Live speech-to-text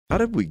how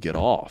did we get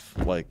off?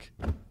 Like,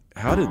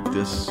 how did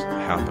this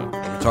happen?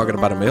 Are we talking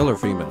about a male or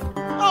female?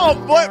 Oh,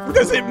 what?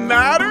 Does it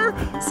matter?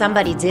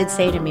 Somebody did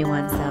say to me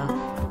once,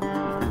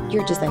 though,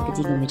 you're just like a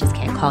demon, we just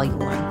can't call you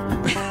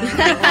one.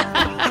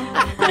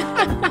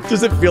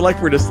 Does it feel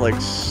like we're just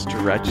like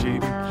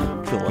stretching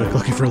to like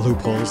looking for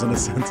loopholes in a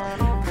sense?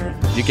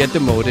 You get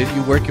demoted,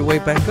 you work your way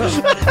back up.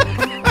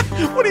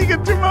 What do you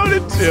get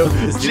demoted to?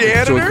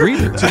 Janitor? To a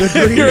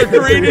greeter. You're a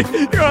greeting.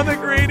 You're on the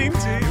greeting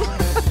team.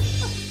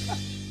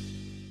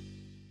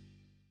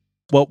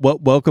 Well,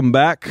 welcome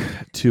back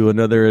to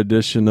another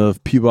edition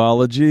of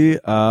Pewology.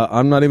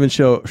 I'm not even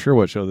sure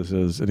what show this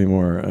is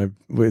anymore.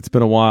 It's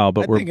been a while,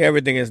 but I think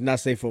everything is not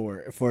safe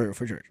for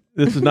church.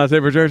 This is not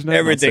safe for church now?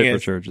 Everything not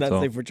is safe for church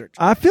not safe for church.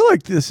 I feel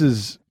like this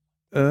is,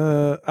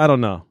 I don't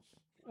know.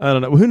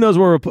 Who knows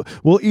where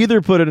we'll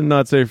either put it in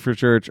not safe for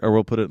church or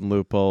we'll put it in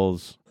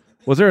loopholes.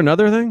 Was there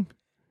another thing?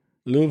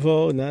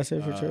 Loophole, not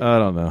safe for church. I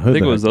don't know. I think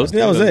it was those two.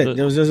 That was it.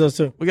 There was just those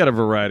two. We got a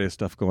variety of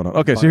stuff going on.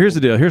 Okay, so here's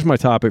the deal. Here's my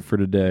topic for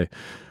today.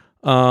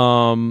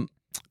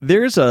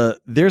 There's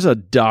a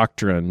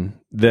doctrine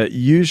that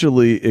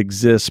usually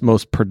exists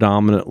most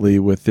predominantly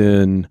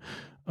within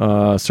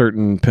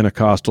certain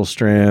Pentecostal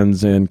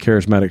strands and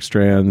charismatic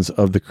strands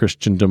of the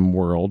Christendom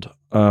world.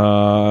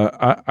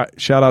 I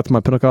shout out to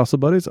my Pentecostal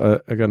buddies. I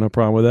got no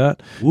problem with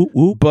that. Whoop,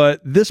 whoop.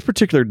 But this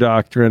particular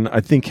doctrine,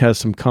 I think, has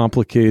some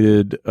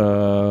complicated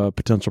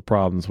potential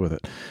problems with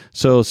it.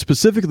 So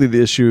specifically,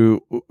 the issue,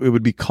 it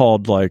would be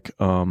called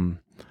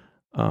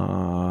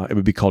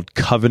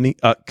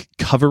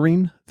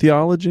covering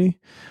theology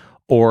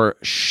or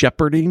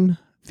shepherding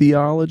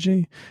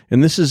theology.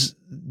 And this is,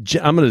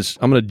 I'm going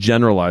to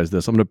generalize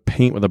this. I'm going to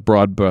paint with a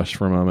broad brush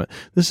for a moment.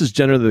 This is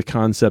generally the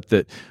concept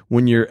that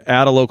when you're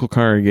at a local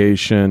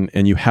congregation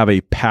and you have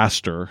a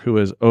pastor who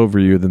is over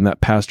you, then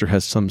that pastor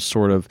has some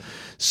sort of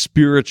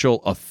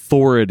spiritual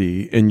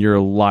authority in your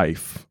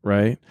life,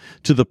 right?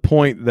 To the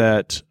point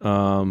that,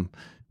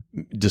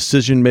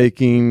 decision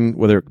making,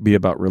 whether it be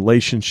about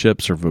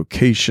relationships or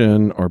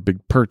vocation or big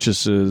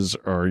purchases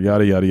or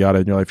yada yada yada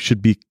in your life,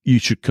 you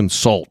should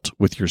consult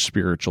with your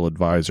spiritual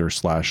advisor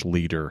 /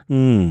 leader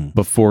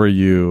before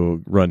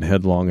you run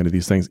headlong into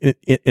these things.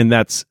 And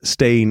that's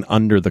staying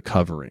under the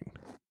covering.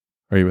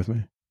 Are you with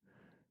me?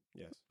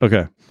 Yes.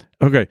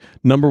 Okay.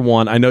 Number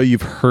one, I know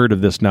you've heard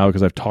of this now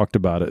because I've talked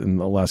about it in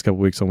the last couple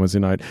of weeks on Wednesday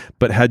night.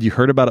 But had you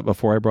heard about it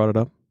before I brought it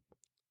up?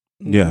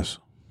 Yes.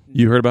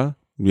 You heard about it?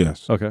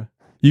 Yes. Okay.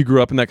 You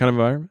grew up in that kind of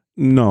environment?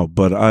 No,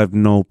 but I've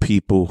known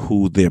people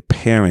who their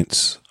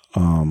parents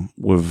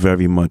were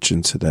very much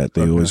into that.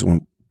 They always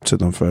went to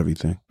them for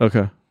everything.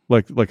 Okay.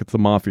 Like it's the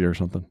mafia or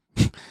something.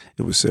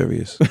 It was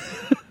serious.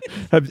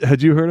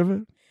 Had you heard of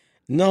it?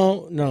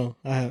 No,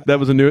 I have. That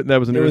was a newer thing?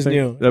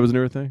 New. That was a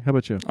newer thing? How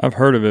about you? I've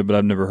heard of it, but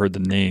I've never heard the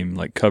name,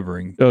 like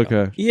covering.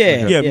 Okay.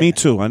 Yeah. Yeah, me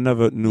too. I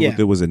never knew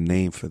there was a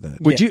name for that.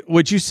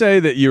 Would you say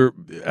that you're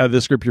out of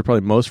this group you're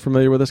probably most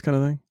familiar with this kind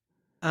of thing?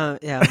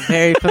 Yeah, I'm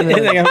very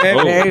familiar.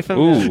 Very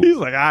familiar. He's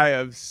like, I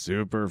am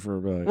super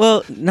familiar.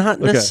 Well, not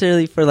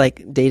necessarily for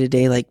like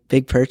day-to-day like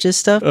big purchase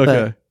stuff,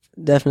 but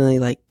definitely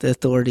like the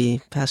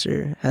authority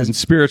pastor has. And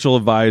spiritual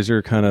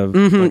advisor kind of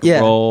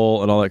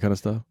role and all that kind of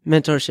stuff.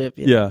 Mentorship.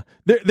 Yeah.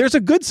 There's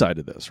a good side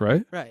to this,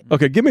 right? Right.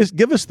 Okay, give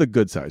us the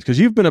good side, because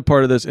you've been a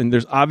part of this and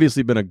there's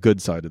obviously been a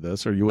good side to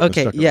this, or you wouldn't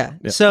have stuck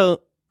around.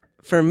 So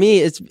for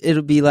me,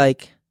 it'll be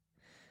like,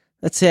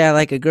 let's say I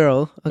like a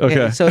girl.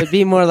 Okay. So it'd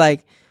be more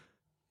like,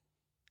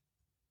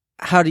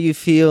 how do you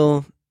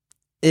feel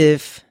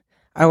if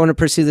I want to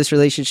pursue this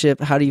relationship?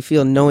 How do you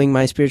feel knowing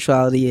my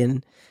spirituality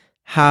and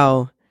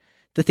how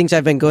the things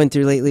I've been going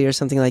through lately or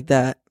something like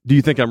that? Do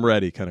you think I'm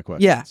ready kind of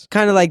question? Yeah,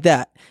 kind of like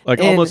that. Like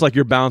almost like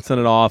you're bouncing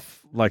it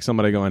off like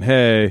somebody going,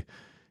 hey,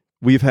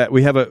 we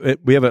have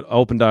an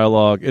open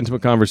dialogue,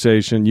 intimate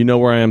conversation. You know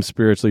where I am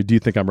spiritually. Do you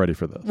think I'm ready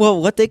for this?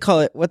 Well, what they call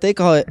it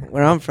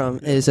where I'm from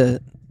is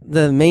the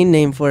main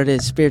name for it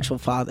is spiritual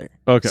father.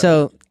 Okay.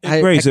 So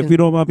Grace, if you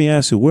don't mind me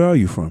asking, where are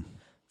you from?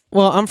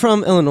 Well, I'm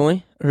from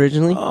Illinois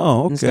originally.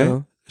 Oh, okay.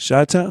 So,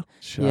 Chi-Town?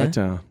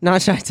 Chi-Town.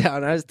 Not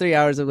Chi-Town. I was 3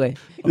 hours away.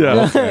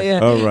 Yeah. Okay.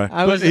 Yeah. All right.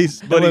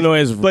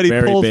 Illinois is but he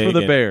very pulls big for the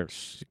and-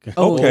 Bears.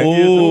 Okay.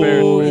 He is a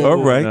Bears fan.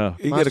 All right. No.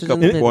 You get a Monsters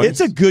couple in the points.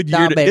 It's a good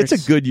year. Bears.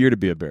 It's a good year to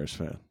be a Bears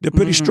fan. They're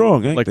pretty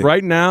strong, ain't Like they?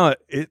 right now,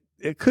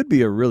 it could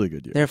be a really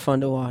good year. They're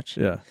fun to watch.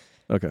 Yeah.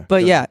 Okay. But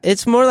Good. yeah,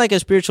 it's more like a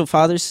spiritual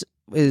father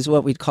is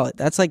what we'd call it.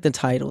 That's like the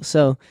title.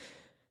 So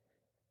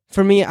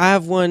for me, I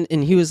have one,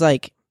 and he was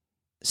like,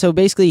 so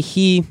basically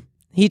he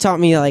taught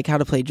me like how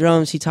to play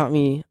drums. He taught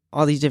me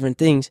all these different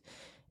things.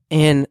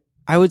 And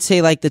I would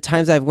say like the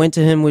times I've went to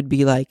him would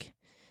be like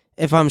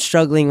if I'm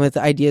struggling with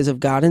ideas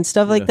of God and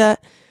stuff like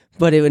that,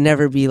 but it would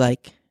never be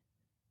like,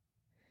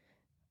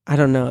 I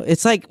don't know.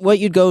 It's like what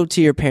you'd go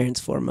to your parents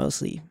for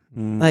mostly.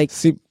 Like,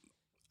 See,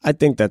 I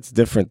think that's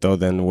different though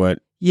than what.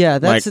 yeah,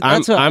 that's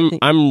like what I think.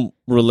 I'm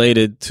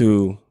related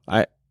to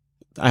I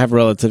have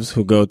relatives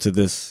who go to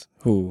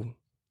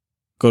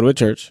a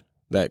church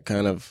that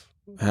kind of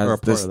has Or a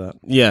part this. of that.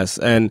 Yes,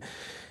 and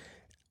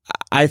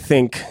I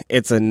think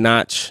it's a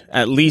notch,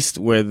 at least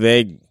where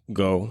they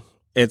go,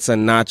 it's a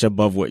notch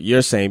above what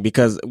you're saying,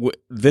 because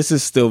this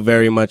is still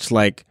very much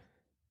like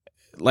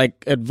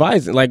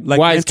advising, like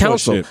wise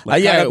counsel. mentorship,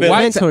 like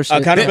wise mentorship.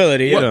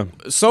 Accountability. Yeah.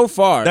 So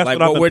far, That's like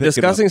what I've what been we're picking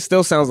discussing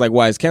still sounds like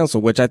wise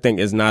counsel, which I think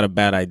is not a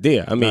bad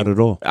idea. I mean, Not at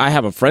all. I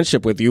have a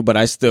friendship with you, but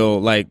I still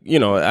like,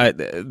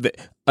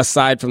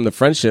 aside from the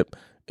friendship,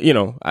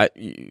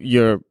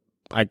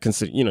 I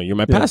consider, you're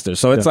my pastor.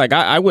 So it's like,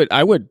 I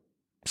would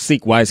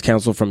seek wise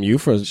counsel from you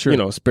for,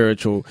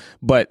 spiritual,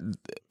 but,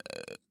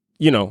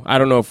 I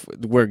don't know if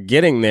we're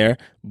getting there,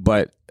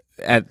 but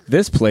at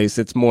this place,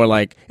 it's more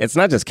like, it's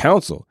not just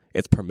counsel,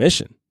 it's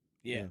permission.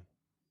 Yeah.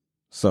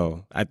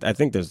 So I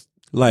think there's,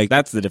 Like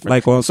that's the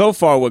difference. Like so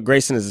far, what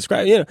Grayson has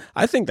described,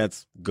 I think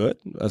that's good.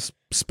 A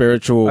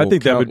spiritual, I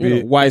think that would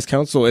be wise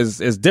counsel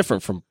is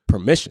different from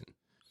permission.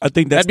 I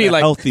think that's That'd be the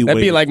like healthy way.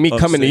 that'd be like me of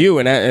coming to saying- you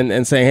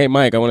and saying, "Hey,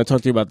 Mike, I want to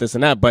talk to you about this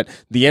and that." But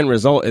the end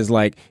result is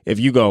like, if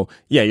you go,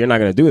 "Yeah, you're not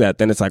going to do that,"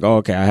 then it's like, "Oh,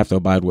 okay, I have to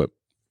abide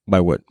by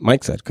what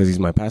Mike said because he's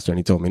my pastor and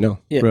he told me no."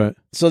 Yeah. right.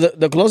 So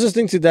the closest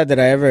thing to that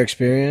I ever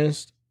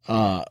experienced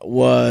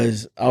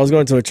was I was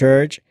going to a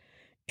church,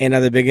 and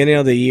at the beginning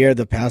of the year,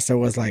 the pastor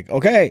was like,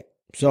 "Okay,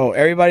 so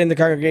everybody in the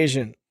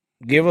congregation,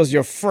 give us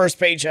your first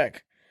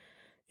paycheck."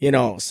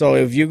 So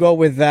if you go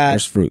with that,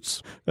 First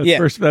fruits.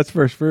 That's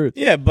first fruit.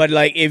 yeah, but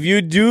like if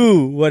you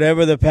do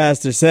whatever the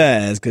pastor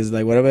says, because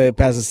like whatever the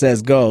pastor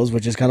says goes,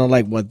 which is kind of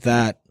like what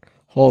that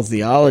whole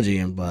theology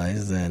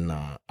implies, then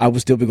I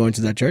would still be going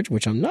to that church,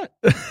 which I'm not.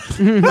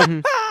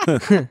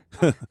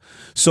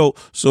 So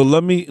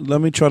let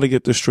me try to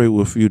get this straight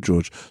with you,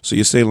 George. So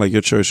you're saying like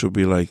your church would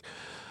be like,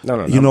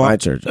 No, my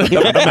church.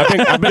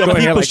 I've been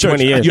going here like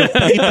 20 years. Your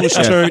people's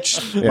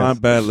church. Yes. My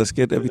bad. Let's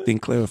get everything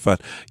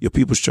clarified. Your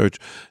people's church.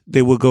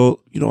 They will go,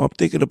 I'm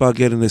thinking about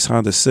getting this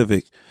Honda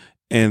Civic,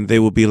 and they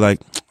will be like,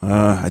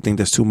 I think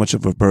that's too much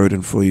of a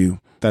burden for you.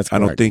 That's I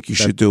don't correct. think you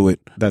should do it.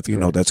 That's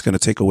correct. That's going to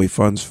take away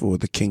funds for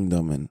the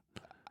kingdom. And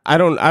I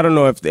don't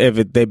know if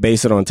they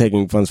base it on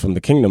taking funds from the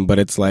kingdom, but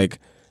it's like,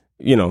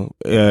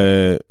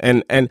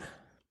 and.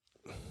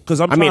 because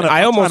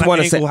I almost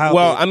want to say,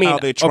 how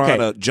they're trying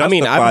to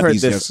justify I've heard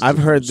these this.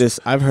 yeses.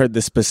 I've heard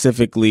this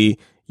specifically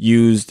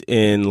used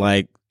in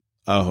like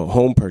a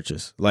home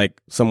purchase,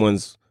 like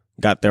someone's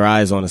got their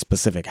eyes on a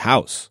specific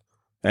house,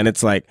 and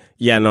it's like,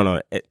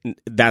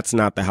 that's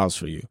not the house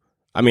for you.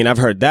 I mean, I've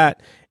heard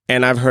that,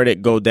 and I've heard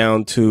it go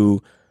down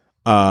to,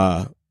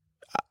 I'm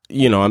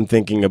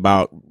thinking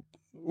about,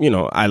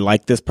 I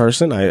like this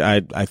person.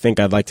 I think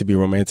I'd like to be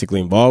romantically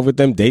involved with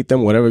them, date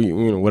them, whatever you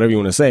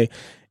want to say,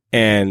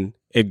 and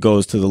it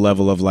goes to the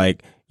level of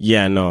like,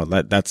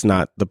 that's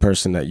not the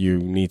person that you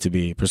need to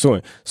be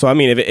pursuing. So, I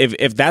mean,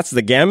 if that's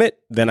the gamut,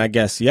 then I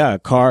guess, a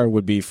car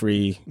would be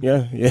free.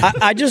 Yeah.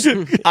 I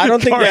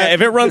don't think that.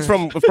 If it runs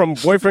from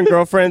boyfriend,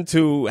 girlfriend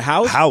to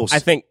house, I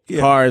think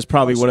car is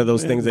probably one of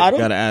those things that you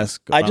got to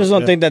ask I about. just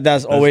don't think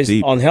that's always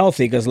deep.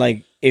 unhealthy, because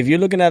like if you're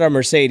looking at a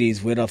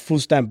Mercedes with a food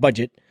stamp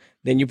budget,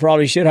 then you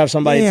probably should have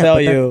somebody tell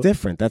but you. that's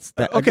different. That's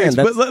that, Okay, again,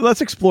 that's, but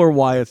let's explore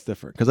why it's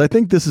different, because I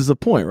think this is the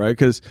point, right?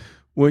 Because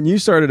when you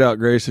started out,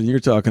 Grayson, you're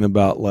talking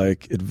about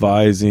like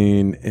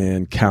advising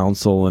and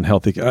counsel and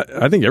healthy.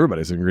 I think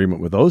everybody's in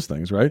agreement with those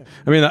things, right?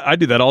 I mean, I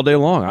do that all day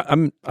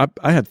long.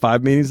 I had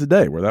 5 meetings a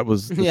day where that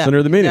was the center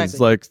of the meeting. exactly.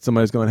 It's like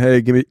somebody's going,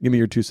 "Hey, give me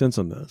your 2 cents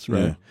on this,"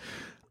 right? Yeah.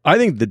 I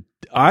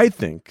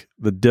think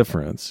the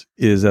difference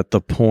is at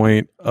the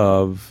point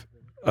of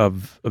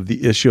the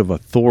issue of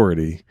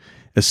authority,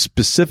 is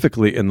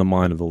specifically in the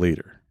mind of the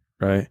leader,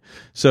 right?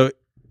 So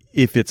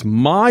if it's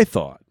my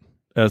thought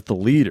as the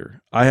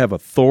leader, I have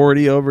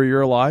authority over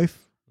your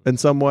life in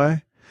some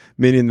way,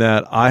 meaning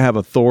that I have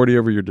authority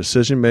over your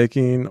decision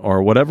making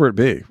or whatever it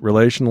be,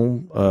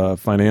 relational,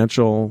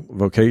 financial,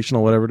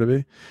 vocational, whatever it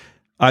be.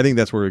 I think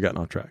that's where we've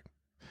gotten off track.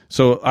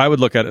 So I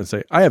would look at it and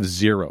say, I have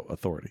zero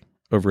authority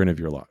over any of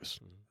your lives.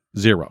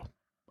 Zero.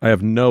 I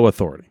have no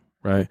authority,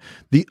 right?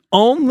 The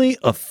only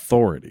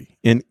authority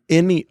in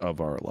any of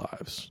our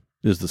lives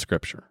is the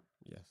scripture.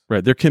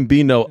 Right. There can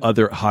be no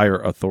other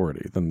higher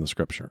authority than the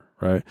scripture,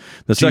 right?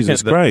 The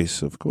Jesus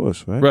Christ, of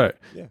course, right? Right.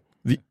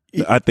 Yeah.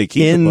 I think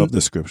he's above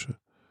the scripture.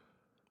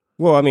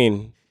 well, I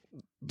mean,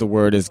 the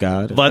word is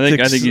God. I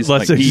think he's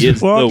like, he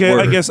is Well, the okay,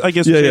 word. I guess Yeah,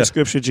 we say yeah.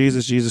 scripture,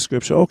 Jesus,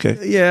 scripture. Okay,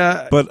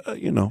 Yeah. but That's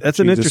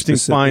an Jesus interesting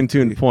specifically.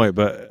 fine-tuned point,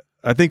 but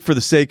I think for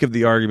the sake of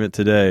the argument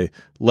today,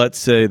 let's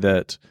say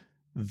that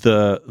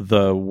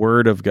the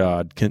word of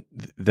God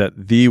that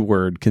the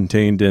word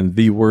contained in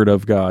the word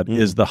of God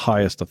is the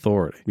highest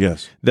authority.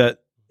 Yes,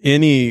 That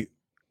any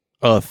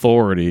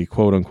authority,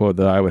 quote unquote,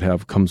 that I would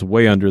have comes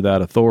way under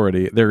that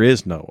authority. There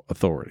is no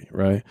authority,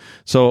 right?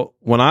 So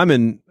when I'm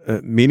in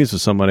meetings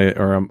with somebody,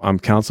 or I'm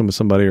counseling with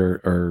somebody,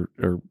 or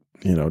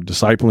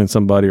discipling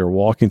somebody, or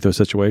walking through a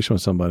situation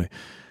with somebody,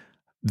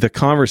 the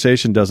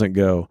conversation doesn't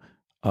go,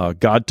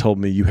 God told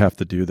me you have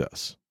to do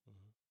this.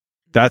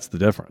 That's the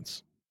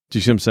difference. Do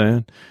you see what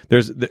I'm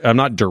saying? I'm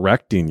not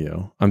directing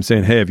you. I'm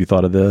saying, hey, have you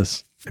thought of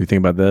this? Have you think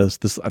about this?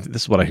 This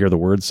is what I hear the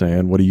word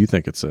saying. What do you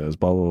think it says?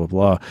 Blah, blah,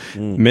 blah, blah.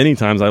 Many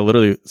times I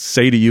literally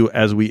say to you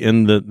as we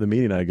end the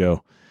meeting, I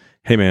go,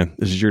 hey, man,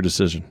 this is your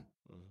decision.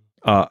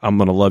 I'm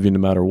going to love you no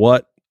matter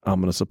what. I'm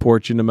going to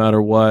support you no matter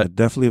I what.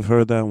 definitely have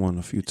heard that one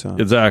a few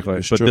times. Exactly.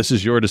 It's But true. this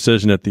is your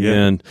decision at the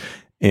end,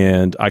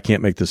 and I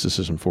can't make this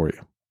decision for you. Do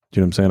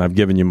you know what I'm saying? I've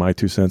given you my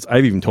 2 cents.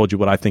 I've even told you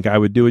what I think I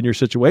would do in your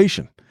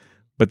situation,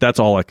 but that's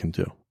all I can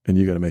do. And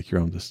you got to make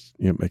your own,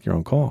 make your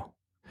own call.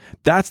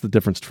 That's the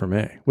difference for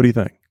me. What do you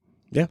think?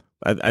 Yeah,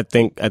 I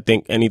think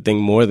anything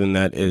more than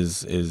that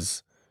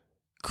is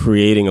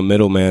creating a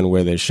middleman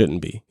where there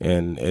shouldn't be,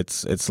 and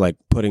it's like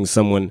putting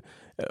someone.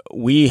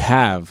 We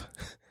have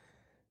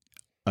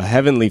a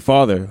heavenly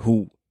Father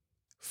who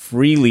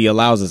freely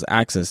allows us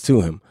access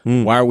to Him.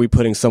 Why are we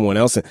putting someone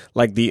else in?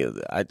 Like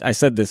I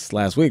said this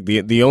last week.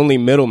 The only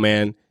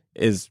middleman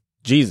is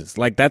Jesus.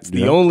 Like that's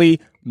the only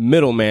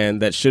middleman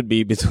that should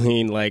be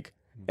between like.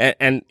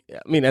 And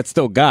I mean that's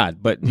still God,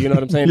 but you know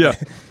what I'm saying? Yeah.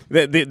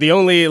 The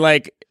only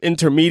like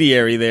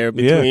intermediary there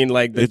between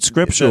like it's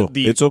scriptural.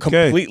 the It's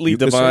okay. completely You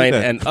can say divine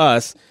that. and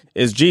us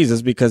is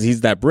Jesus because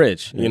He's that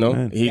bridge. You know,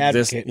 Amen. he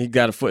Advocate.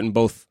 got a foot in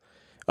both.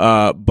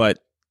 But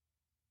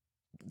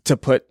to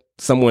put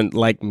someone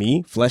like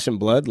me, flesh and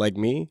blood like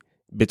me,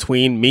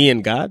 between me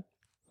and God,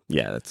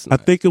 yeah, that's. I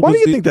think it Why was do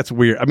you the- think that's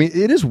weird? I mean,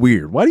 it is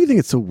weird. Why do you think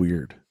it's so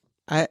weird?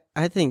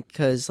 I think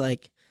because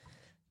like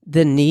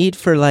the need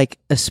for like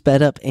a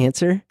sped up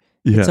answer.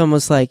 Yeah. It's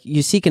almost like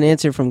you seek an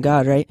answer from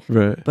God, right?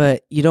 Right.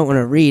 But you don't want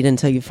to read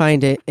until you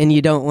find it, and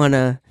you don't want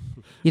to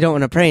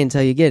pray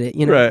until you get it.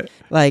 You know, Right.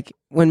 like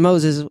when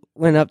Moses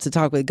went up to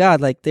talk with God,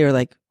 like they were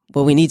like,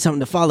 "Well, we need something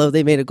to follow."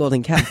 They made a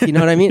golden calf. You know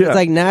what I mean? Yeah. It's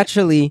like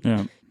naturally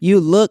Yeah. you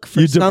look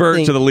for You divert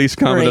something to the least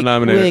for common a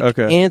denominator. quick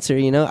Okay. answer.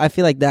 You know, I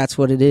feel like that's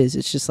what it is.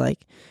 It's just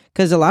like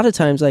because a lot of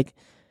times, like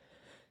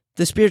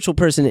the spiritual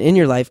person in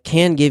your life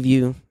can give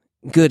you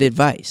good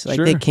advice. Like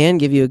they Sure. can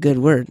give you a good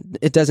word.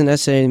 It doesn't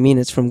necessarily mean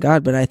it's from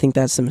God, but I think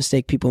that's the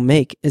mistake people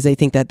make is they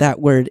think that that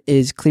word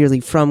is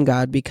clearly from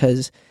God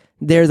because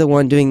they're the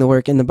one doing the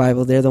work in the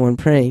Bible. They're the one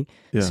praying.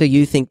 Yeah. So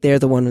you think they're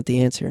the one with the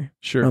answer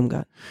Sure. from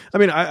God. I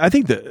mean, I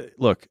think that,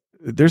 look,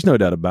 there's no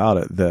doubt about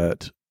it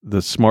that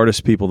the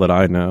smartest people that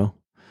I know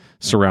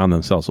surround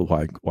themselves with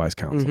wise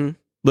counsel. Mhm.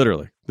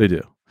 Literally, they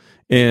do.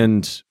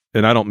 And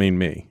I don't mean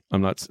me.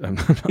 I'm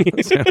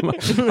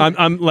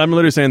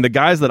literally saying the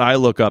guys that I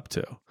look up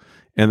to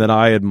and that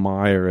I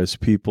admire as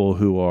people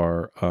who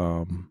are,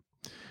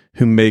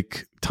 who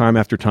make time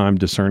after time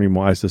discerning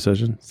wise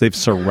decisions. They've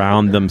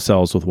surrounded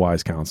themselves with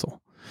wise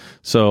counsel.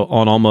 So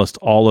on almost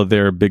all of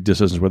their big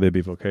decisions, whether they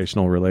be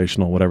vocational,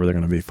 relational, whatever they're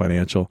going to be,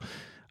 financial,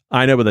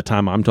 I know by the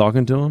time I'm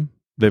talking to them,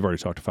 they've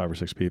already talked to 5 or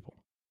 6 people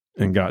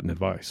and gotten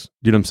advice.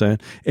 Do you know what I'm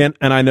saying?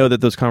 And I know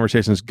that those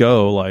conversations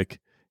go like,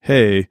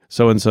 hey,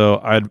 so-and-so,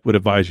 I would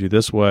advise you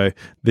this way.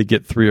 They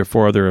get 3 or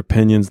 4 other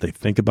opinions. They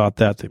think about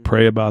that. They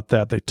pray about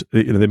that.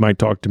 They might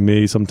talk to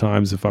me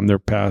sometimes if I'm their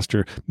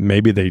pastor.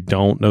 Maybe they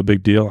don't. No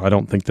big deal. I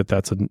don't think that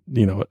that's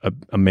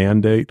a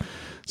mandate.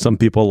 Some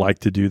people like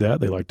to do that.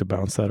 They like to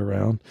bounce that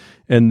around.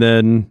 And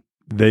then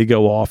they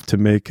go off to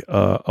make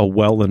a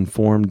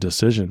well-informed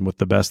decision with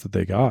the best that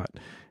they got.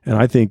 And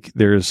I think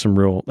there is some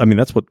real, I mean,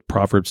 that's what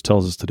Proverbs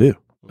tells us to do,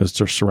 is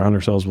to surround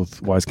ourselves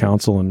with wise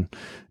counsel. And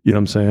you know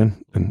what I'm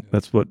saying? And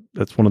that's one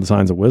of the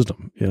signs of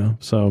wisdom, you know?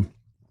 So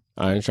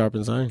Iron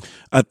sharpens iron.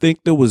 I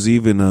think there was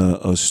even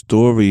a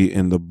story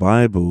in the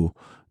Bible.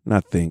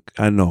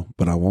 I know,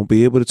 but I won't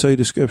be able to tell you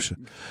the scripture.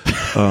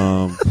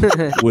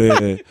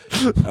 Where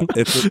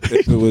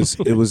if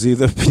it was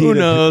either Peter. who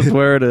knows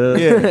where it is?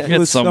 Yeah, it It's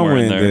was somewhere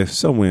in there.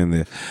 somewhere in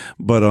there.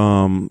 But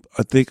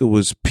I think it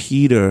was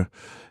Peter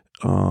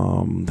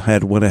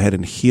had went ahead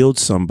and healed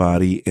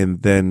somebody,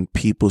 and then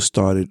people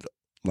started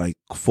like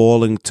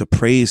falling to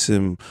praise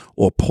him,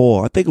 or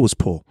Paul. I think it was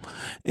Paul,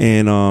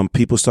 and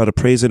people started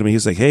praising him. And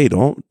he's like, "Hey,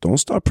 don't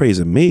start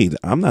praising me.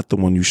 I'm not the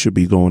one you should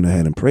be going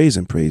ahead and praise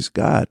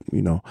God."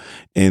 You know,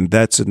 and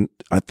I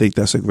think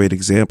that's a great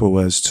example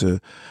as to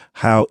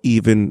how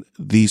even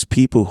these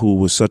people who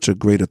were such a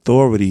great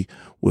authority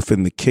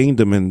within the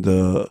kingdom and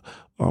the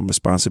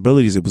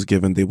responsibilities it was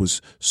given, they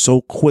was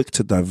so quick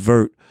to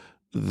divert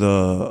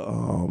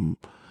the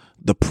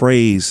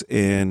praise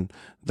and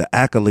the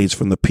accolades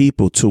from the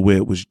people to where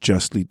it was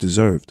justly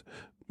deserved,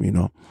 you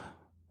know?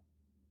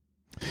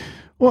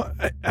 Well,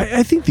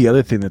 I think the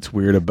other thing that's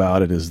weird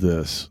about it is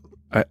this.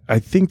 I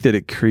think that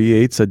it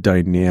creates a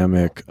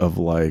dynamic of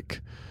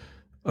like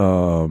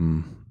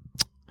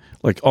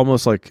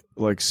almost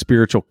like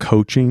spiritual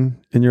coaching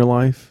in your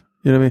life.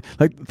 You know what I mean?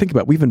 Like, think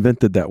about it. We've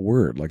invented that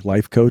word, like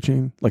life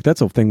coaching. Like,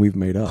 that's a thing we've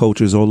made up.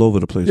 Coaches all over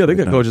the place. Yeah, they right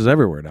got now. coaches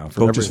everywhere now.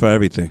 Coaches for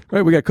everything.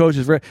 Right, we got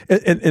coaches for,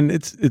 and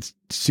it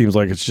seems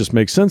like it just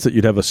makes sense that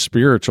you'd have a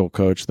spiritual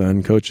coach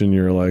then coaching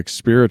your like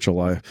spiritual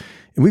life.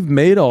 And we've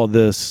made all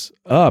this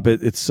up.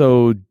 It's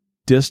so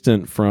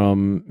distant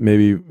from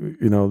maybe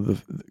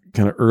the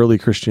kind of early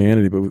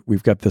Christianity, but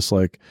we've got this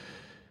like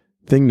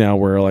thing now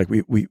where like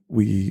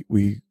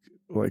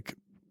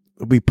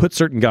we put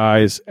certain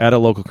guys at a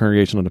local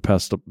congregation on a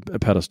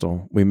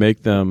pedestal. We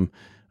make them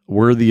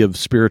worthy of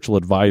spiritual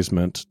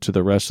advisement to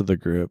the rest of the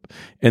group.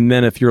 And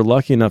then if you're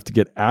lucky enough to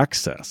get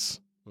access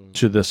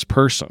to this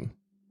person,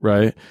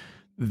 right,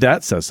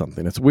 that says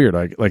something. It's weird.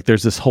 Like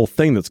there's this whole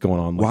thing that's going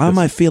on. Like Why am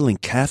this. I feeling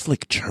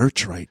Catholic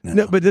Church right now?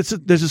 No, but there's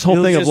this whole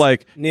You'll thing of just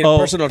like, need a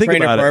personal think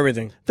trainer about for it.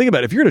 everything. Think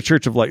about it. If you're at a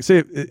church of like,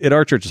 say, at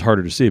our church it's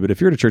harder to see, but if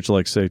you're at a church of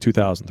like, say,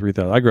 2,000,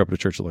 3,000, I grew up at a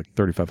church of like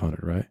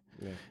 3,500, right?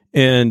 Yeah.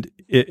 And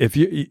if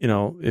you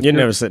know, if You're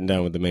never sitting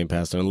down with the main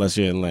pastor unless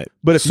you're in like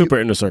But if super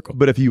inner circle.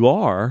 But if you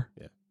are,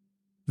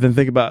 then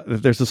think about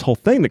if there's this whole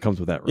thing that comes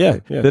with that,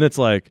 right? Yeah. Then it's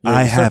like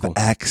I have circle.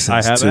 access.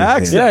 I have to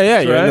access. him. Yeah,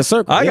 you're in right? the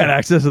circle. I got Yeah.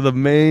 access to the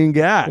main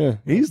guy. Yeah.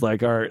 He's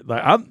like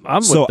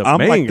I'm So with the I'm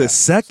main like guy. the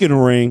second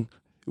ring.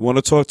 You want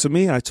to talk to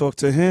me? I talk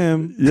to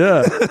him.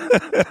 Yeah.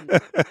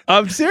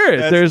 I'm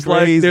serious. That's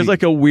crazy. There's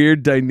like a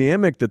weird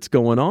dynamic that's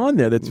going on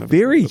there that's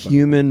very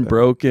human,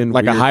 broken,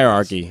 Like a weird.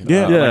 hierarchy.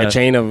 Yeah. Like a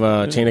chain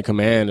of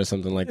command or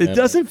something like that. It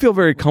doesn't feel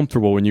very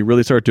comfortable when you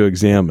really start to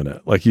examine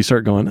it. Like you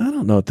start going, I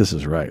don't know if this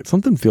is right.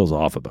 Something feels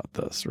off about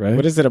this, right?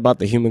 What is it about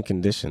the human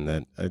condition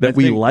that that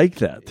we like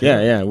that? Too.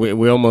 Yeah.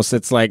 We almost,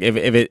 it's like if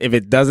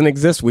it doesn't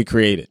exist, we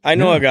create it. I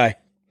know a guy.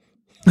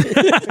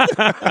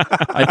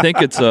 I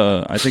think it's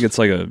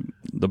like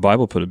the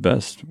Bible put it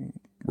best.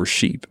 We're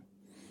sheep.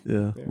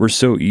 Yeah. We're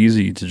so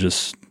easy to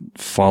just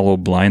follow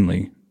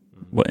blindly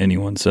what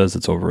anyone says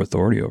that's over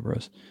authority over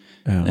us.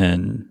 Yeah.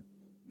 And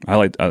I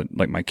like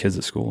my kids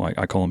at school.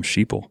 I call them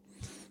sheeple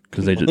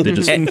because they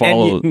just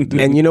follow.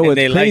 And you know what's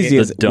they like crazy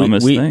it. is The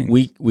dumbest we, thing.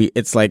 we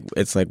it's like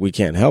we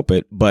can't help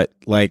it, but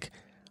like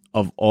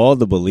of all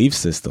the belief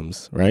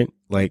systems, right?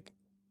 Like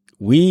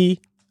we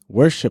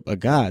worship a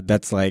God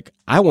that's like,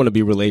 I want to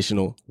be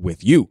relational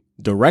with you,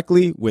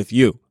 directly with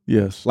you.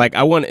 Yes. Like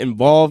I want to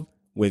involve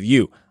with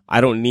you. I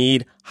don't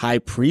need high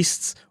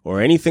priests or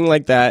anything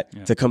like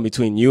that to come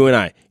between you and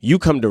I. You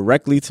come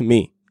directly to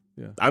me.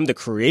 Yeah. I'm the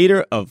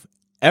creator of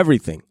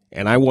everything,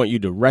 and I want you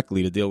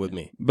directly to deal with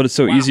me. But it's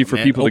so easy for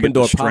man. people to Open get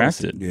door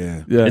distracted.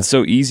 Yeah. Yeah. It's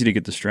so easy to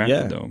get distracted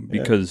Yeah. though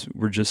because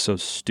we're just so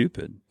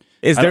stupid.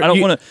 Is I there? don't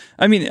want to.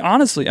 I mean,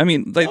 honestly, like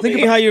Tell think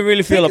me about how you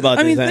really feel about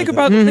I this. mean, think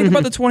Anthony.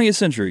 about the 20th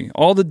century.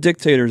 All the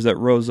dictators that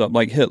rose up,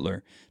 like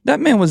Hitler. That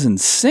man was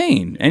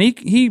insane, and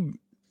he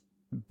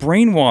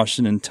brainwashed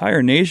an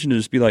entire nation to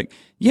just be like,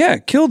 "Yeah,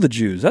 kill the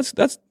Jews.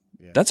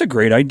 That's a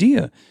great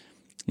idea."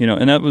 You know,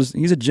 and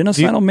he's a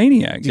genocidal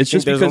maniac. do you It's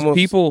just think there's because almost-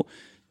 people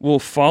will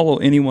follow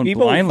anyone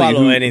People will blindly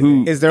follow who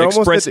anything. Is there almost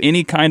express a-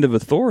 any kind of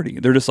authority.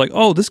 They're just like,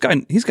 "Oh, this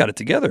guy, he's got it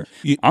together.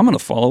 I'm going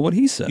to follow what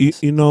he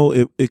says." You know,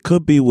 it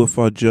could be with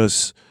our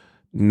just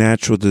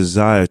natural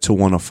desire to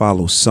want to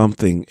follow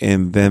something,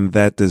 and then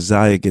that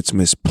desire gets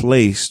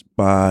misplaced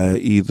by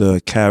either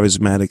a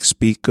charismatic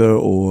speaker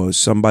or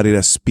somebody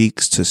that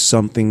speaks to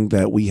something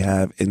that we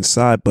have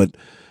inside, but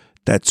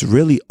that's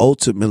really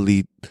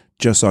ultimately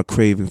just our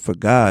craving for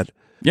God.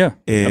 Yeah,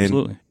 And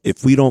absolutely.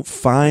 if we don't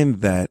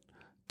find that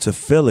to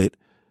fill it,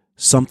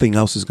 something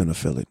else is going to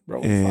fill it.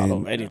 Bro, and,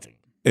 follow anything.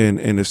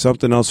 and if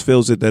something else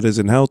fills it that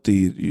isn't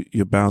healthy,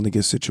 you're bound to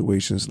get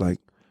situations like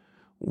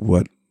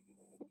what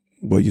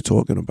you're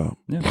talking about.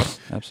 Yeah,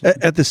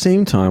 absolutely. At the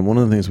same time, one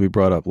of the things we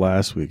brought up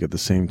last week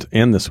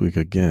and this week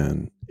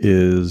again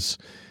is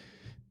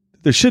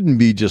there shouldn't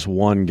be just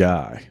one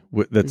guy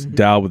that's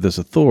endowed with this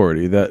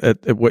authority.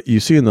 That what you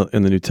see in the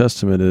New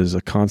Testament is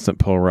a constant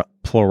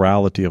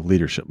plurality of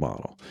leadership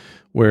model,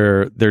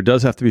 where there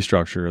does have to be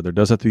structure, there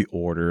does have to be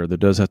order, there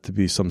does have to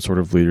be some sort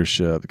of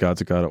leadership.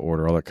 God's a God of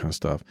order, all that kind of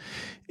stuff.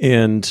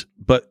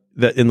 But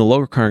that in the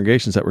local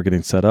congregations that were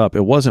getting set up,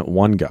 it wasn't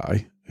one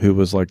guy who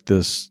was like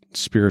this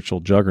spiritual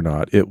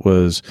juggernaut. It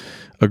was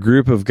a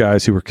group of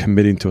guys who were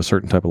committing to a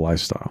certain type of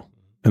lifestyle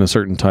and a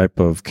certain type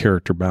of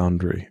character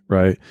boundary,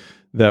 right?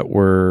 That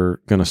were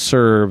going to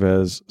serve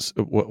as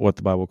what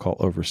the Bible call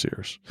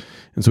overseers.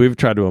 And so we've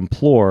tried to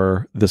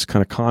implore this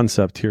kind of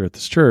concept here at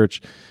this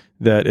church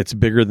that it's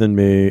bigger than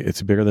me,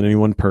 it's bigger than any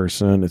one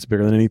person, it's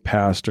bigger than any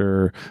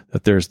pastor,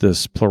 that there's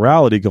this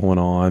plurality going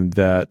on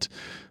that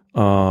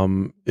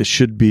it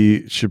should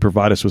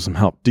provide us with some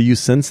help. Do you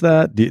sense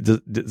that?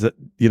 Do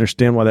you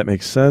understand why that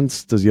makes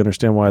sense? Does you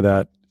understand why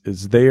that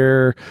is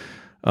there?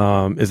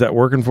 Is that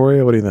working for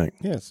you? What do you think?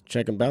 Yeah, it's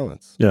check and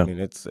balance. Yeah. I mean,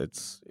 it's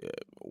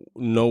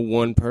no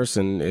one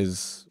person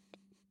is,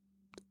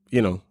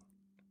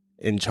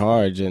 in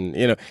charge, and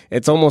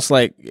it's almost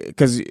like,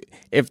 because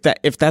if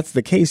that's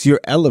the case, you're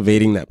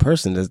elevating that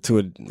person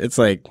it's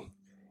like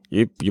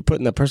you're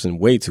putting that person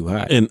way too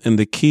high. And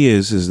the key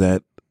is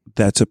that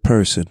that's a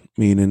person,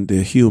 meaning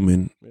they're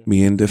human,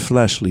 meaning they're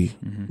fleshly,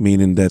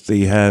 meaning that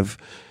they have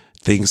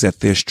things that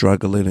they're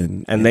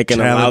struggling and they can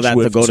allow that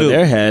to go to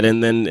their head,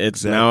 and then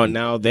it's Exactly.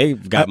 now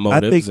they've got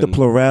motives. I think the and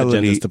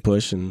plurality agendas to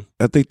push, and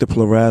I think the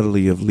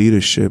plurality of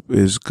leadership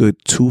is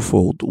good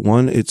twofold.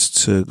 One, it's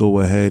to go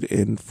ahead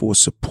and for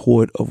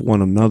support of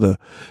one another,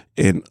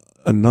 and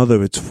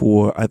another, it's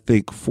for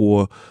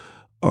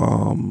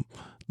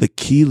the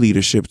key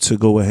leadership to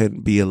go ahead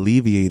and be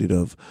alleviated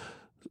of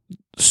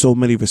so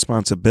many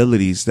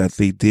responsibilities that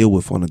they deal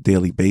with on a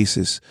daily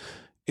basis.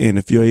 And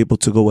if you're able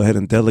to go ahead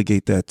and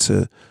delegate that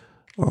to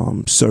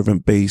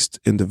servant-based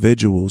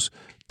individuals,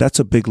 that's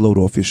a big load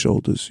off your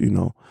shoulders,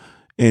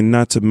 and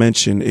not to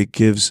mention it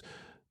gives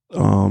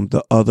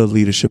the other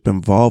leadership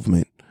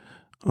involvement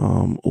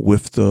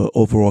with the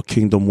overall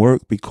kingdom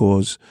work,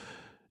 because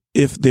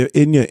if they're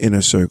in your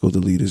inner circle, the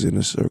leaders in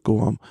the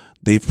circle,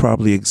 they've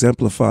probably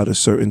exemplified a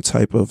certain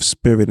type of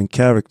spirit and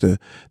character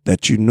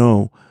that you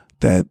know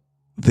that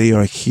they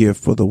are here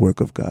for the work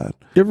of God.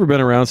 You ever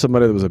been around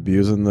somebody that was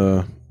abusing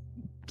the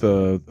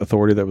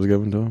authority that was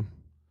given to them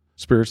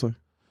spiritually?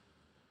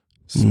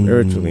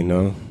 Spiritually,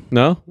 no.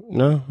 No?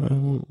 No. I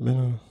haven't been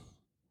on-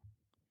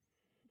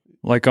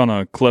 Like on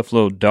a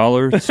Cleflo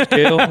dollar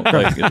scale?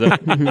 Like, is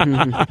that,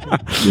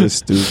 You're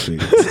stupid.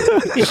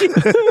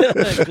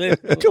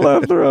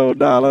 Clefthro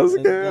dollars.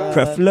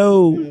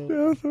 Creflo.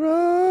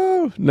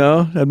 Clefthro.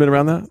 No? Hadn't been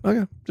around that?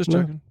 Okay. Just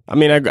No. checking. I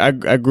mean,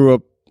 I grew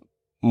up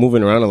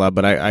moving around a lot,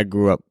 but I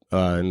grew up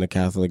in the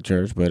Catholic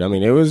Church. But I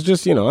mean, it was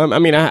just,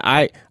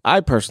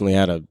 I personally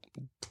had a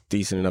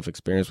decent enough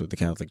experience with the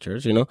Catholic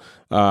Church.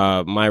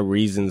 My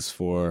reasons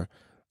for,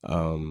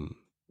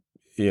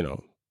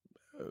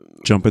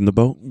 Jump in the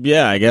boat.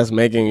 yeah, I guess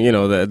making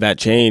that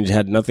change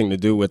had nothing to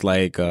do with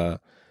like a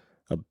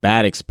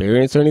bad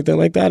experience or anything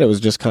like that. It was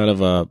just kind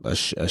of a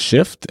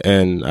shift,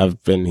 and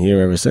I've been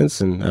here ever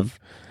since. And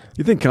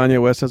You think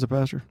Kanye West has a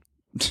pastor?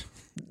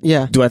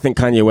 Yeah. do I think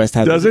Kanye West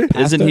has? Does he? a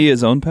pastor isn't he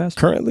his own pastor?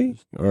 currently?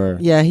 Or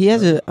Yeah, he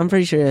has I'm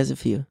pretty sure he has a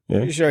few.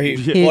 Pretty sure he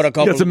He's- bought a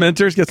couple. Get some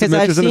mentors? Get some Because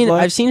mentors in his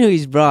life? I've seen who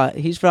he's brought.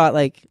 He's brought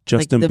like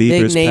Justin the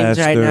Bieber's big names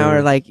right now pastor.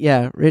 are like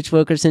Rich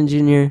Wilkerson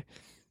Jr.,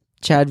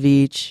 Chad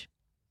Veach,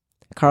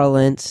 Carl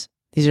Lentz.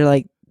 These are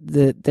like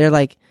they're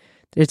like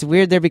it's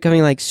weird. They're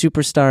becoming like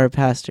superstar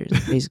pastors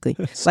basically.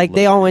 Like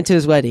they all went to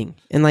his wedding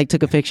and like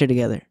took a picture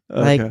together.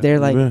 Okay. Like they're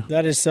like Yeah.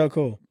 That is so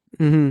cool.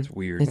 mhm. It's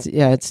weird. It's I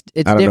don't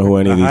know different. who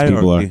any of these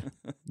people are.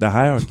 The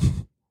hierarchy.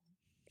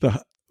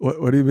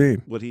 What do you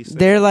mean? What he said.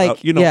 They're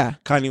like yeah.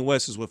 Kanye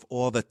West is with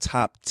all the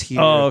top tier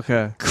Oh,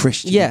 okay.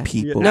 Christian Yeah.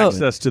 people. No.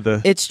 Access to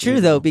the It's true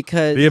though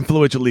because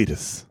influential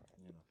leaders.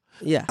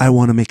 yeah. I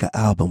want to make an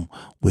album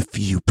with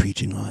you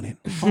preaching on it.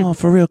 Oh,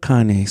 for real,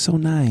 Kanye. So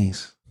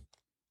nice.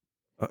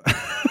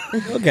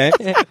 Okay.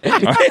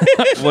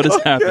 What is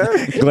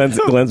happening?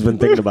 Glenn's been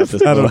thinking about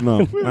this. I don't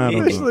know. I don't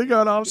know. Actually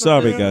got off. the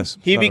Sorry, rails. guys.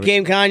 He Sorry.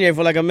 became Kanye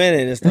for like a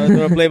minute and started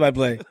doing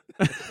play-by-play.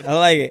 I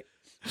like it.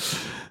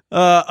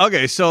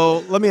 Okay, so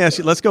let me ask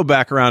you. Let's go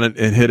back around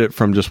and hit it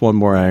from just one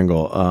more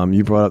angle.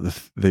 You brought up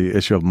the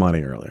issue of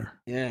money earlier.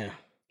 Yeah.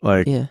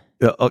 Like Yeah.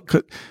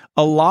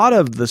 a lot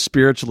of the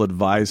spiritual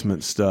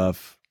advisement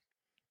stuff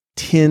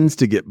tends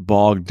to get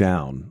bogged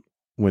down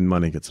when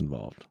money gets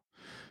involved.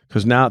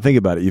 Because now think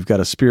about it. You've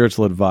got a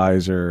spiritual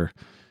advisor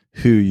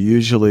who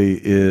usually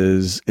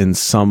is in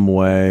some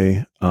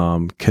way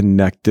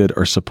connected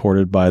or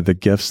supported by the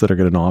gifts that are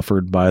getting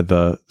offered by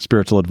the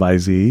spiritual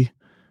advisee,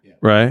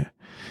 right?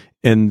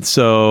 And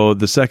so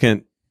the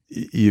second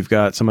you've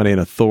got somebody in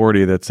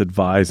authority that's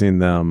advising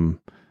them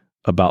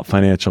about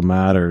financial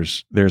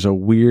matters, there's a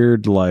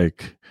weird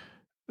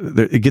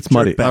it gets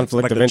muddy.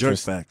 Conflict Like of a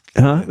interest. jerkbag.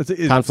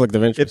 Huh? Conflict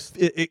of interest.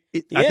 I think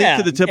Yeah,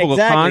 to the typical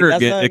exactly.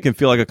 congregant, That's not- it can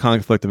feel like a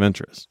conflict of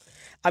interest.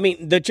 I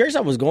mean, the church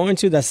I was going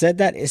to that said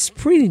that is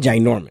pretty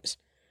ginormous.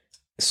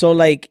 So,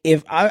 like,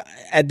 if I,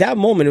 at that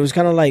moment, it was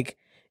kind of like,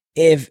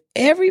 if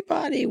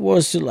everybody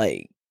was to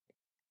like,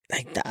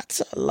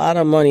 that's a lot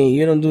of money.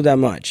 You don't do that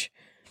much.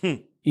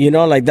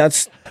 Like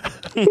that's,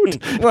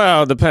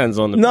 Well, it depends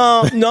on the.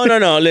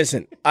 no.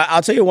 Listen,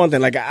 I'll tell you one thing.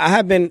 Like, I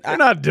have been, You're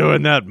not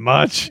doing that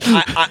much.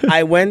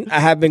 I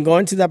have been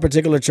going to that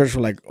particular church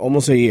for like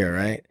almost a year,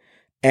 right?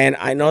 And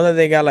I know that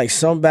they got like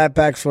some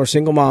backpacks for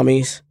single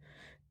mommies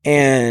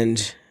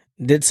and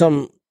did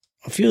a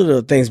few of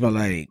the things, but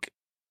like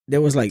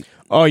there was like,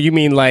 Oh, you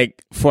mean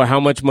like for how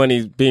much money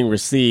is being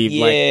received?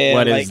 yeah,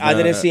 what like is I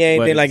didn't see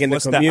anything like in the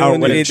what's the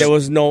community. outreach? There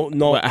was no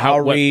what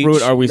outreach.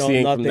 fruit are we no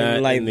seeing nothing from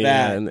that? like in the,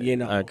 that?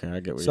 Okay, I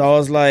get what So you're I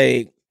was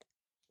like,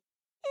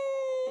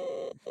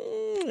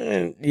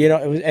 and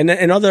it was,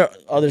 and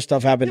other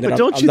stuff happened Yeah, that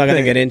but I'm don't you not gonna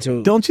think- get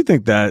into. Don't you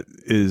think that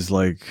is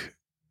like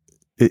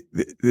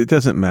it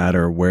doesn't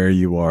matter where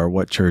you are,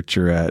 what church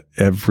you're at,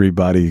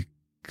 everybody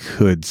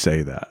could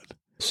say that.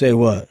 Say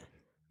what?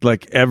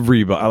 Like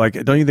everybody, like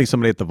don't you think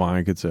somebody at the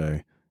Vine could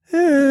say,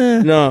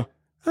 No,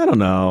 I don't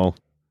know.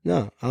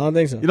 I don't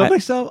think so. You don't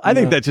think so? I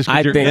think No. that's just 'cause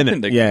I you're think- in I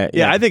it. think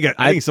Yeah, I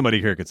think somebody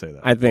here could say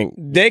that. I think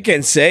They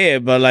can say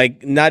it, but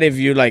like not if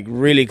you like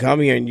really come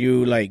here and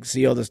you like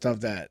see all the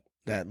stuff that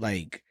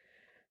like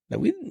that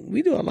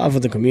we do a lot for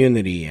the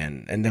community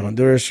and the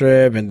Honduras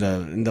trip and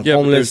the Yeah,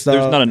 but homeless there's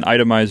stuff. not an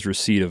itemized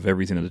receipt of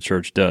everything that the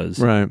church does.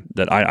 Right.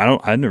 That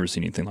I've never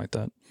seen anything like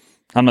that.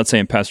 I'm not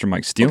saying Pastor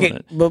Mike's stealing okay,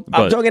 it. but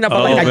I'm talking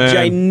about Oh, like a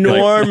man.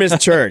 ginormous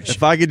church.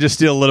 If I could just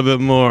steal a little bit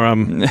more,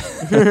 I'm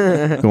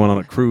going on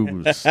a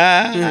cruise.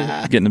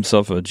 Getting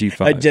himself a A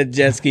G5.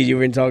 jet ski you've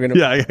been talking about.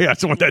 Yeah, I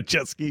just want that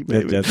jet ski,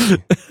 baby. jet ski.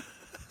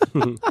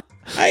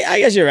 I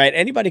guess you're right.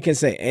 Anybody can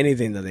say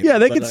anything that they Yeah,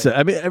 they but, could like, say.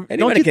 I mean, don't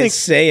anybody you can think?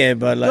 say it,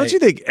 but like Don't you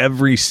think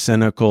every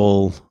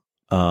cynical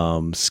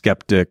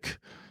skeptic,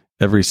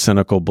 every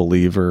cynical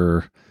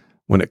believer,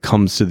 when it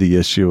comes to the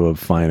issue of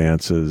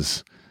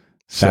finances,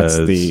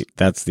 says,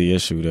 That's the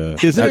issue.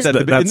 isn't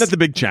that the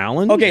big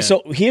challenge? Okay,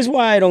 so here's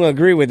why I don't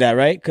agree with that,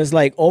 right? Because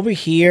like over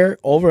here,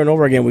 over and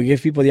over again, we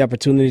give people the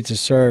opportunity to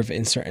serve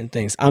in certain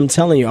things. I'm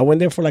telling you, I went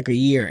there for like a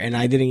year, and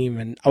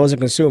I was a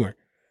consumer.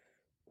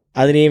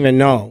 I didn't even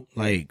know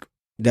like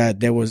that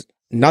there was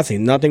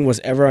nothing. Nothing was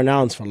ever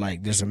announced for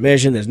like there's a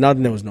mission. There's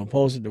nothing. There was no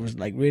poster. There was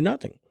like really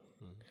nothing.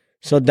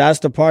 So that's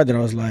the part that I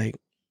was like,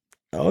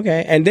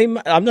 okay. And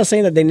I'm not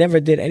saying that they never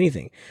did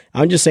anything.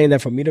 I'm just saying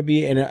that for me to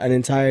be in an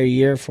entire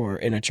year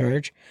in a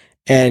church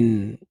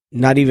and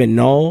not even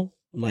know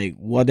like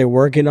what they're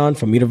working on,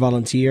 for me to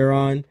volunteer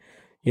on,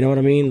 you know what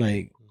I mean?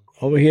 Like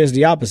over here is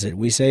the opposite.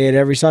 We say it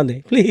every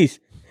Sunday. Please,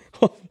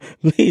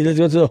 let's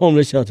go to the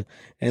homeless shelter.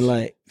 And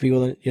like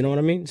people, you know what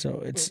I mean?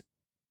 So it's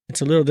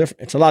a little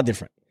different. It's a lot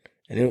different.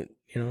 And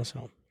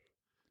so.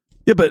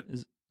 Yeah, but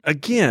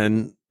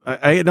again,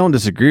 I don't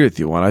disagree with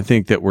you, Juan. I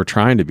think that we're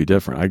trying to be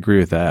different. I agree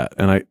with that.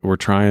 And we're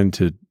trying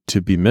to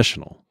be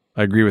missional.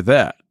 I agree with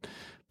that.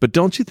 But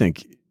don't you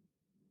think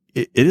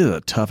it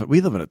is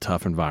we live in a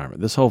tough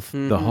environment. This whole,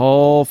 the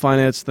whole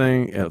finance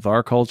thing with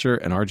our culture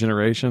and our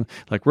generation,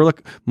 like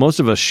most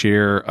of us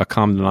share a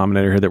common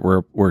denominator here that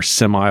we're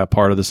semi a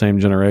part of the same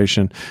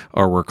generation,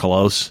 or we're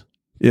close.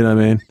 You know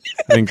what I mean?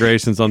 I think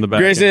Grayson's on the back.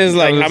 Grayson is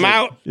like, I'm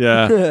out.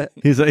 Yeah.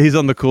 He's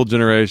on the cool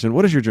generation.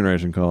 What is your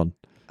generation called?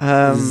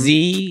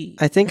 Z.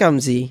 I think I'm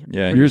Z.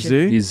 Yeah, You're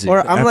Z? He's Z. Or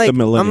I'm like the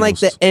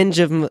millennials. edge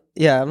of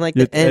I'm like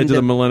the end Edge of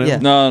the millennial? Yeah,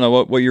 No.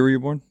 What year were you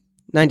born?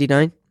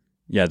 99.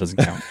 Yeah, it doesn't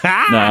count. No,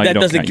 you That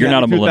don't doesn't count. You're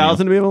not a millennial.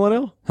 2000 to be a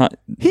millennial? Huh?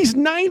 He's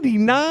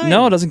 99.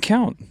 No, it doesn't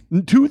count.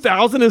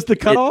 2000 is the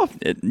cutoff?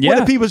 Yeah. What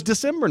if he was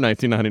December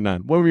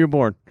 1999? When were you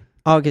born?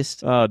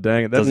 August. Oh,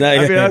 dang it. That's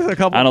a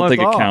couple I don't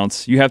think months it off.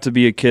 counts. You have to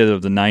be a kid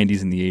of the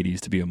 90s and the 80s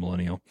to be a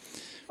millennial.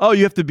 Oh,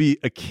 you have to be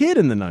a kid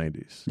in the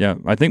 90s. Yeah,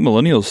 I think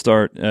millennials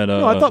start at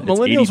No, I thought it's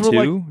millennials were 82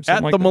 like or at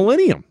something like the that.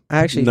 millennium.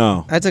 Actually,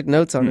 No. I took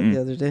notes on it the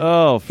other day.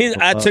 Oh,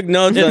 I took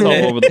notes It's on all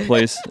it. over the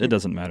place. It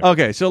doesn't matter.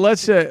 okay. So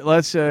let's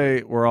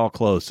say we're all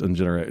close in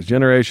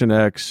Generation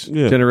X,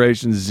 Yeah.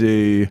 Generation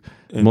Z,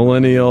 And-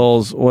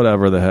 millennials,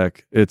 whatever the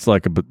heck. It's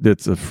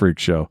it's a freak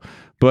show.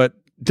 But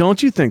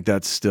don't you think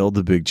that's still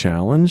the big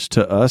challenge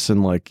to us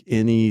in like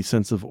any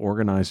sense of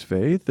organized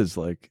faith is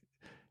like,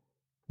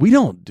 we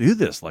don't do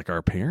this like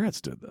our parents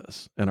did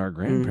this and our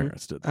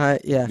grandparents did this.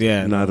 Yeah.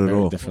 Yeah, Not at very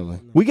all. Definitely.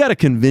 We got to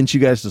convince you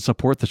guys to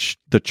support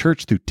the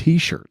church through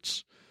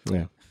T-shirts.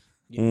 Mm.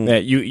 Yeah,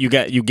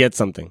 you get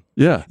something.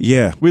 Yeah.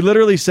 Yeah. We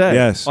literally say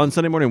Yes. on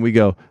Sunday morning, we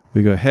go,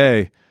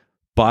 hey,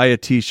 buy a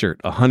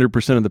T-shirt.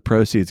 100% of the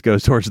proceeds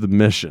goes towards the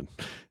mission.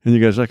 And you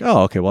guys are like,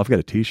 oh, okay, well, I've got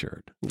a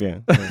T-shirt. Yeah.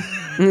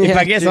 If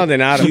I get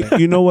something out of it.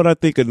 You know what I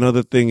think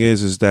another thing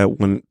is that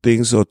when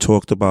things are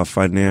talked about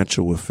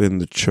financial within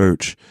the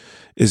church,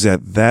 is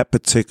that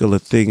particular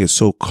thing is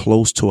so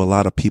close to a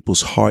lot of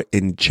people's heart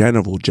in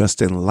general,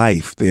 just in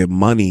life, their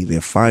money,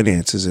 their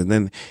finances. And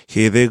then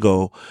here they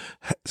go,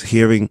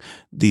 hearing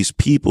these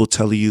people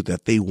telling you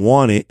that they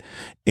want it,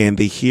 and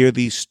they hear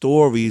these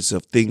stories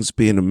of things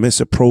being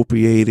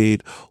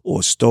misappropriated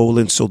or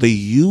stolen. So they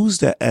use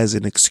that as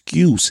an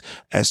excuse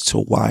as to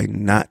why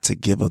not to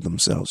give of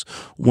themselves.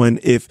 When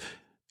if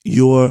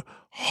your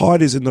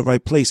heart is in the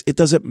right place, it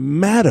doesn't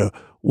matter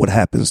what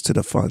happens to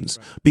the funds,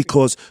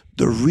 because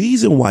the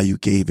reason why you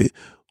gave it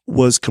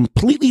was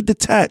completely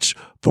detached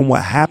from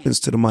what happens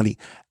to the money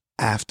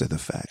after the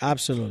fact.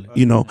 Absolutely.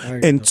 You know, I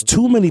agree and totally.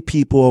 too many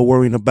people are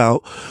worrying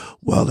about,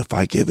 well, if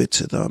I give it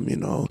to them, you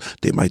know,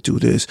 they might do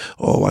this.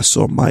 Oh, I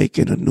saw Mike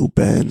in a new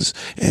Benz,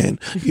 and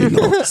you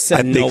know, I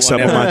Said no think one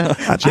some of ever. my,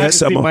 I think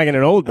some of, Mike in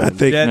an old I one.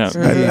 think, Jet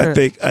I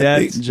think,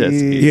 Jet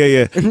ski.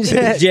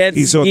 yeah. Jet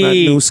He's on that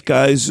ski. new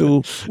Sky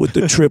Zoo with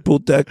the triple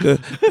decker,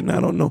 and I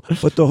don't know.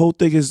 But the whole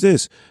thing is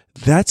this: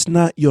 that's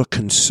not your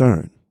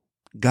concern.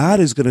 God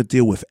is going to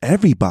deal with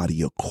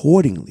everybody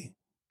accordingly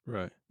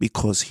Right.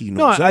 because He knows.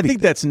 No, I everything.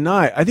 think that's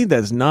nice. I think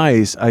that's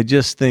nice. I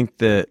just think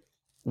that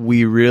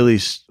we really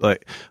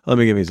like. Let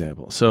me give you an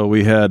example. So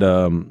we had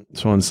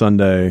so on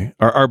Sunday,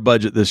 our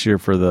budget this year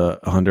for the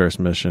Honduras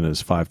mission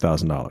is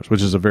 $5,000,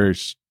 which is a very.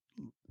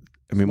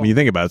 I mean, when you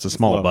think about it, it's a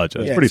small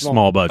budget. It's Yeah, a pretty small.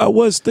 small budget. I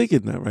was thinking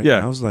that right. Yeah,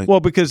 now. I was like,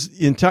 well, because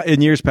in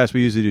years past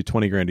we usually do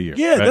 $20,000 a year.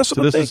 Yeah, that's what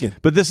I'm this thinking.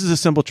 But this is a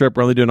simple trip.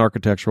 We're only doing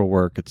architectural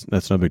work.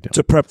 That's no big deal.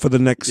 to prep for the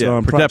next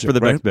prep project, for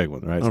the right? next big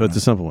one, right? All So it's a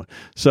simple one.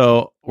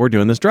 So we're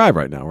doing this drive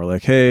right now. We're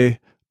like, hey,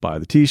 buy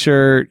the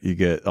T-shirt. You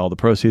get all the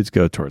proceeds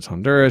go towards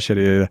Honduras.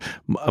 Yada,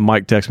 yada.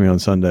 Mike texts me on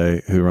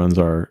Sunday, who runs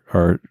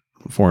our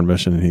foreign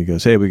mission, and he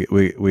goes, hey, we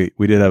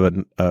did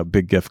have a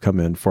big gift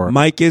come in for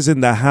Mike is in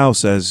the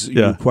house, as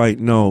Yeah. you quite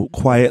know,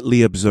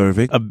 quietly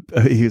observing.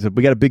 he said,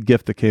 we got a big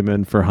gift that came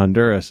in for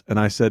Honduras. And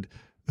I said,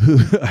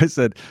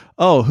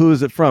 oh, who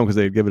is it from? Because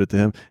they had given it to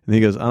him. And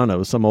he goes, I don't know, it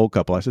was some old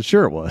couple. I said,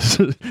 sure it was.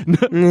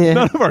 None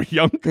of our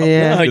young couples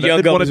Yeah. did that.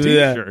 Young They'd want a couples do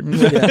that. T-shirt.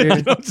 You know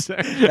what I'm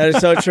saying? That is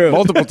so true.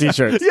 Multiple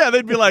T-shirts. Yeah,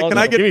 they'd be like, can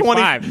I Give get me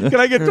 20? five. Can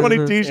I get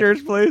 20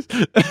 T-shirts, please?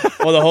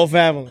 For the whole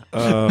family.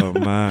 Oh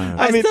man,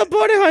 I mean,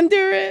 supported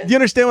Honduras. you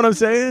understand what I'm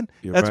saying?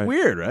 You're That's right.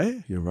 weird,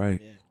 right? you're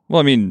right. Well,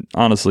 I mean,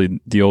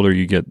 honestly, the older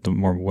you get, the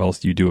more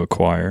wealth you do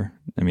acquire.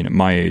 I mean, at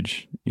my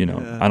age, I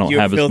don't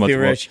You're have as much. filthy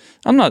rich.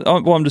 I'm not.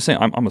 Well, I'm just saying.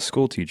 I'm a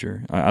school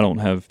teacher. I don't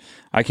have.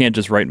 I can't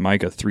just write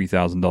Mike a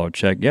 $3,000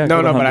 check. Yeah.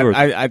 No, go to but Honduras.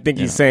 I think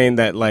he's saying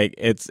that like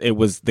it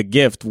was the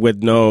gift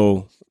with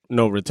no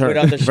return.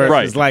 Without the shit.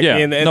 Right. Like, Yeah.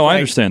 and it's No, I like-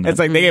 understand that. It's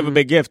like they gave a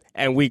big gift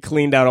and we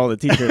cleaned out all the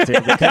t-shirts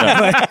here.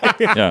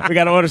 Yeah. We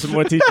got to order some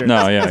more t-shirts.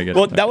 No, yeah, I get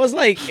Well, it. that was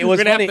like it We're was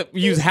gonna funny have to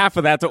use half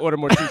of that to order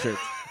more t-shirts.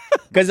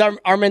 because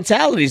our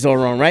mentality's all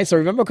wrong, right? So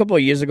remember a couple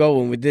of years ago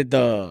when we did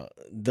the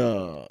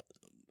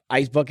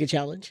ice bucket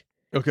challenge,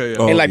 Okay. Yeah.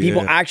 Oh, and like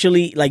people yeah.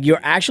 actually like you're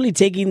actually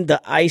taking the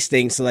ice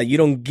thing so that you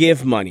don't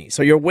give money,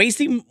 so you're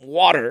wasting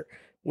water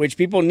which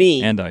people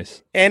need and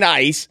ice. and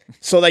ice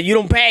so that you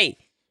don't pay.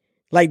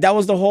 Like that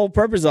was the whole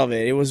purpose of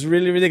it. It was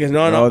really ridiculous.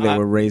 No, They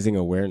were raising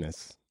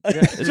awareness.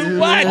 to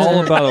what?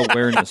 All about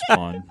awareness,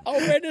 Spawn.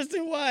 Awareness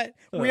to what?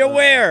 We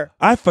aware,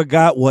 I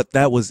forgot what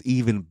that was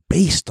even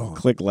based on.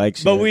 Click like, but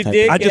share, we type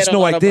did. I get just a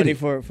know lot I of did money it.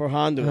 for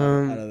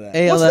Honduras out of that.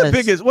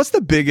 ALS. What's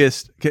the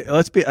biggest? Okay,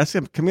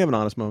 can we have an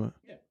honest moment?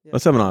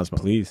 Let's have an honest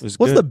moment. Please. It's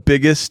What's good. the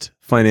biggest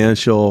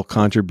financial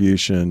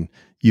contribution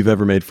you've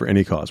ever made for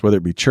any cause, whether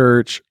it be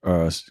church,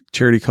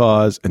 charity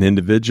cause, an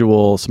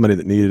individual, somebody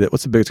that needed it?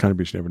 What's the biggest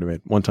contribution you ever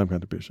made? One-time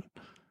contribution.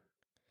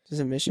 Does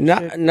it mission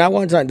trip? Not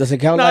one time. Does it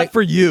count? Not Like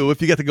for you if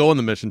you get to go on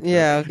the mission trip.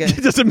 Yeah, okay.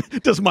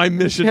 does my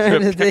mission Trying to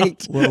trip think.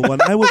 count? Well,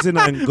 when I was in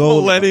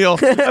Angola, Millennial.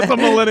 That's a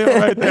millennial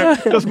right there.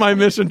 Does my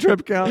mission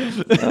trip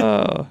count?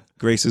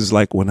 Grace is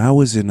like, when I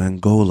was in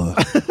Angola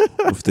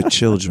with the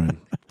children.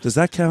 Does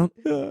that count?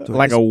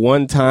 Like a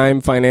one-time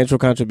financial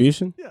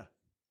contribution? Yeah.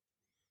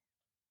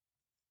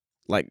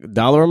 Like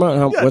dollar amount?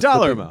 Yeah, what's the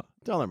dollar big- amount.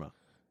 Dollar amount.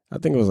 I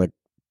think it was like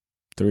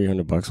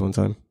 $300 one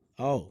time.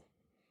 oh,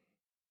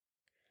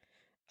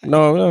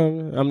 No,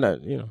 I'm not.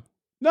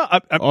 No,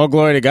 All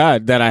glory to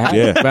God that I have.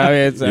 Yeah. But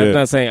I mean, I'm Yeah.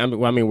 not saying.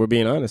 I mean, we're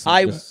being honest. I'm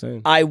I- just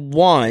saying. I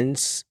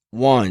once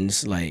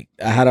like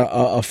I had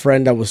a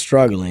friend that was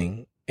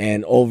struggling,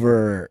 and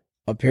over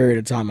a period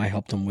of time, I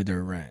helped him with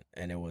their rent,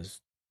 and it was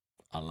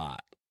a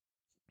lot.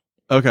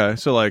 okay,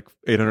 so like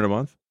 $800 a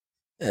month.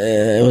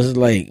 It was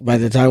like by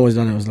the time it was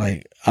done, it was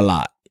like a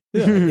lot.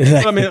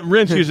 Well, I mean,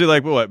 rent's usually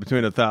like what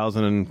between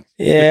 1,000 and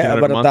Yeah, $1,500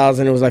 about a month?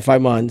 1,000. It was like 5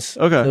 months.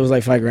 Okay. It was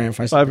like $5,000.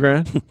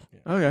 $5,000.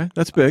 Okay,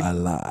 that's big. A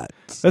lot.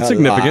 That's a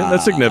significant. lot.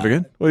 That's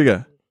significant. What do you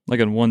got? Like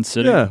in one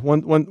city, Yeah,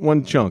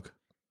 one chunk.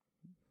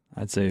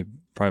 I'd say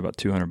probably about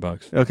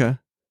 $200. Okay.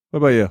 What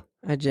about you?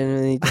 I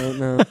genuinely don't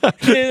know. I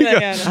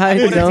I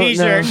want a don't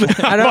t-shirt. know.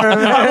 I don't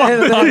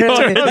remember.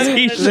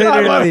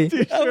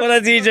 Literally. I want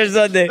a t-shirt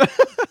Sunday.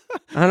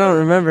 I don't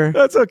remember.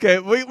 That's okay.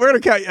 We're gonna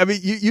count. I mean,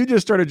 you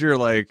just started your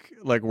like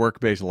work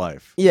based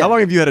life. Yeah. How long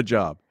have you had a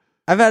job?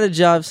 I've had a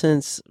job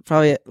since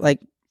probably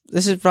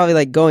this is probably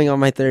like going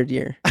on my 3rd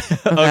year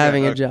of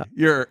having a job.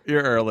 You're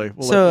early.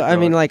 We'll So let you I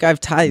go. mean, like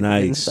I've tithed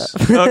and Nice.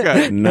 stuff.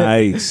 Okay.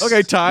 Nice.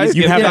 Okay, Ty.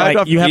 You have Yeah.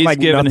 like He's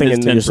given nothing his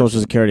in your 10%. Social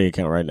Security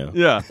account right now.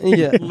 Yeah.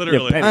 Yeah,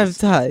 Literally. Yeah, I've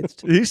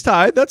tithed. He's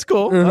tied. That's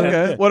cool. Uh-huh.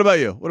 Okay. What about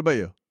you? What about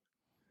you?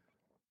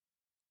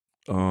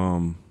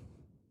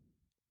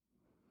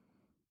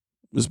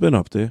 It's been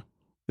up there.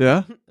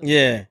 Yeah.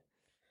 Yeah,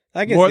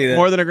 I can More see that.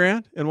 more than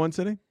 $1,000 in one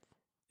sitting?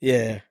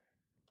 Yeah.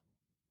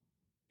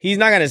 He's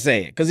not gonna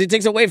say it because he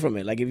takes away from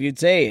it. Like if you'd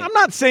say it, I'm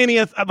not saying he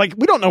has, like,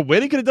 we don't know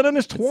when he could have done it in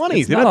his 20s.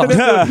 it's He not didn't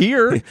have a- to do it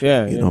here.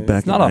 Yeah, You know, back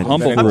It's not in a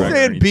humble 94. I'm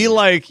brag. saying be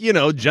like,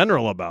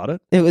 general about it.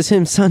 It was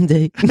him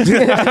Sunday.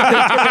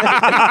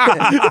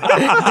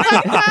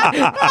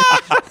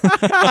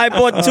 I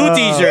bought 2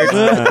 t-shirts.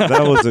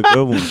 That was a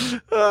good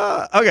one.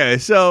 Okay,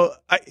 so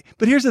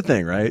but here's the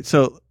thing, right?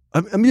 So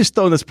I'm just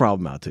throwing this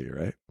problem out to you,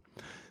 right?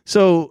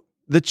 So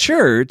the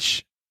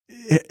church,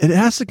 it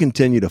has to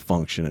continue to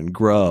function and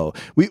grow.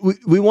 We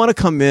want to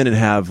come in and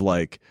have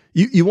like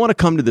you want to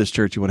come to this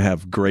church. You want to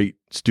have great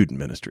student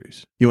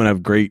ministries. You want to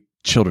have great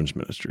children's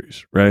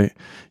ministries, right?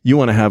 You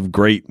want to have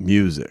great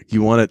music.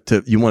 You want it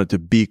to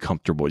be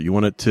comfortable. You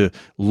want it to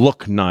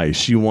look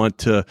nice. You want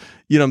to,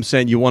 you know what I'm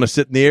saying? You want to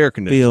sit in the air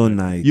conditioner. Feel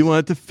nice. You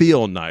want it to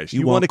feel nice.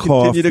 You want want to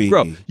continue to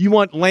grow. coffee. You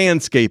want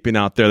landscaping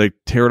out there. They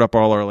tear up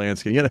all our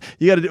landscape. You got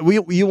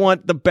to. You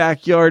want the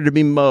backyard to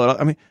be mowed.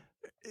 I mean,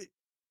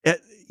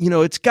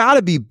 it's got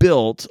to be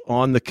built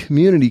on the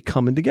community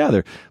coming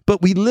together.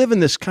 But we live in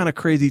this kind of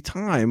crazy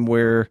time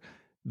where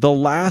the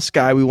last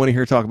guy we want to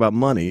hear talk about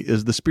money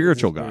is the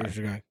spiritual guy.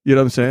 You know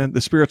what I'm saying?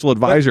 The spiritual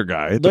advisor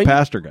guy, the don't you-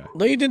 pastor guy.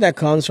 Don't you think that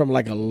comes from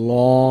like a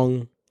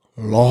long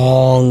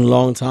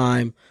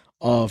time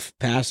of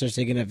pastors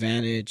taking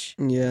advantage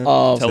Yeah.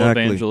 of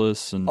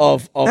Televangelists and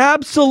of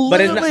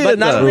Absolutely, but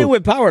not it only does.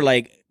 with power.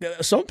 Like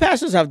some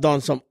pastors have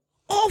done some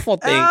awful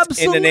things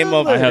in the name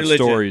of I have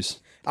religion. stories.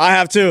 I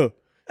have too.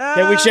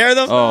 Can we share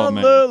them? Oh,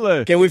 man.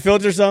 Absolutely. Can we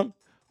filter some?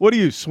 What are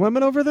you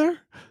swimming over there?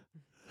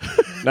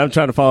 I'm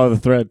trying to follow the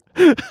thread.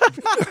 But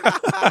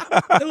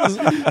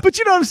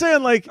you know what I'm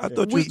saying? Like I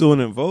thought you was doing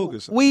in Vogue or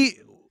something.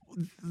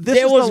 This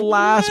There is was the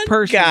last one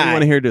person we guy-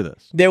 want to hear do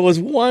this. There was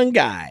one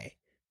guy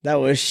that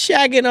was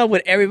shagging up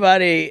with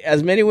everybody,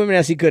 as many women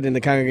as he could in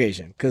the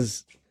congregation,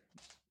 because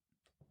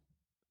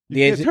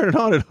You can't turn it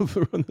on; it'll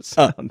ruin the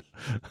sound.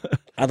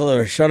 I thought they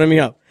were shutting me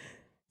up.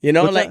 You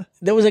know, What's like that?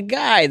 there was a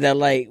guy that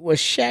like was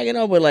shagging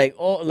up with like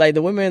all like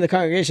the women in the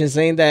congregation,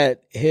 saying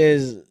that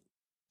his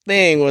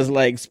thing was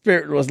like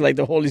spirit was like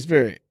the Holy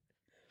Spirit.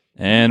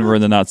 And we're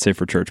in the Not Safe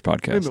for Church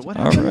podcast. minute, what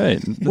All happened?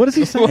 right. What is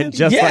he saying?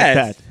 Just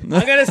Yes. like that.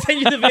 I'm gonna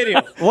send you the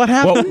video. What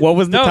happened? What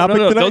was the No, topic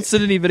no, tonight? don't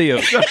send any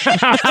videos.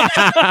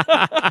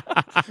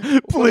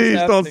 Please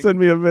don't happening? send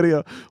me a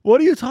video.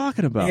 What are you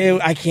talking about?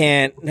 I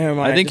can't. Never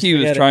mind. I think Just he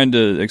was forget it. trying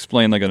to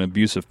explain like an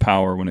abuse of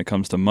power when it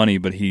comes to money,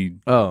 but he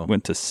Oh.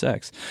 went to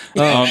sex.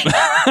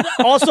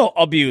 Also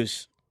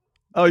abuse.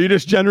 Oh, you're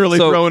just generally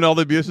So- throwing all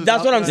the abuses.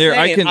 That's out what I'm there? There,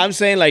 I saying. can- I'm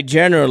saying like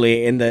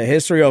generally in the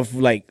history of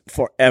like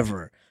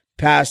forever,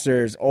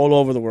 pastors all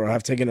over the world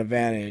have taken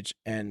advantage,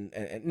 and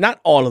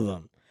not all of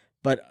them,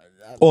 but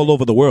All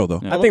over the world, though.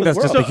 Yeah. I think that's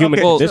just the human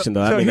okay, condition,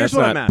 though. so I mean, here's that's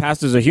what I'm not. asking.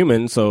 Pastors are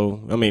human,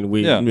 so I mean,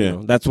 we. Yeah. You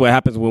know, that's what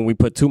happens when we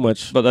put too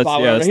much But that's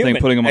Power yeah, of that's the thing,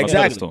 human. putting him on Exactly.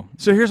 a pedestal.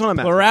 So here's what I'm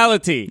asking.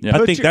 plurality. Yeah.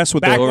 I think that's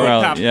what back- the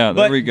Plurality. Yeah, there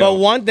but we go.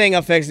 one thing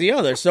affects the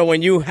other. So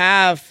when you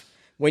have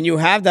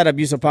that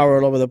abuse of power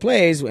all over the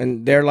place,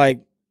 and they're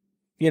like,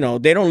 you know,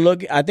 they don't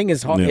look. I think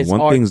it's hard. Yeah, it's one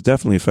hard. thing's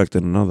definitely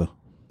affecting another.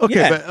 Okay,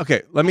 Yeah. but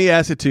okay, let me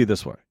ask it to you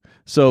this way.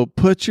 So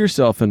put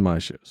yourself in my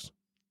shoes.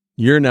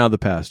 You're now the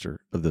pastor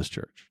of this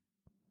church.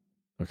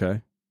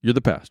 Okay? You're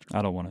the pastor.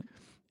 I don't want it.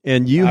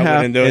 And you I have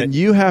wouldn't do it.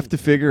 you have to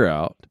figure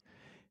out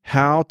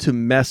how to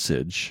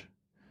message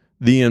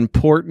the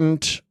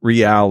important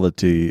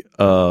reality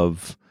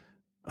of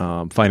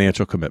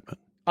financial commitment.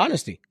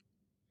 Honesty.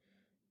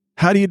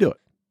 How do you do it?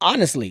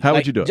 Honestly, How would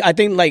like, you do it? I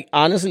think, like,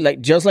 honestly,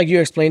 like, just like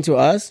you explained to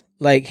us,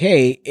 like,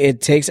 hey,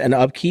 it takes an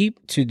upkeep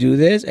to do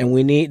this, and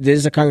this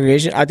is a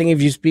congregation. I think if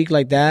you speak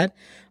like that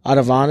out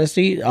of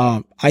honesty,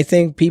 I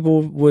think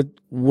people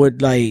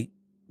would like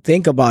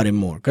think about it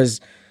more,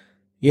 because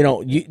you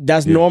know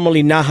that's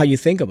normally not how you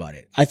think about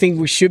it. I think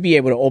we should be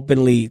able to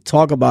openly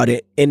talk about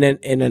it in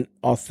an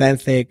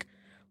authentic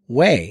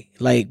way,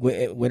 like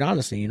with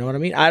honesty. You know what I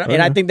mean?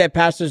 And I think that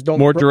pastors don't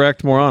More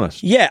direct, more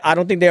honest. Yeah, I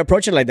don't think they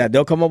approach it like that.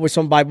 They'll come up with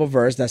some Bible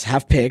verse that's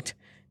half picked,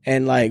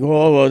 and like,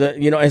 whoa,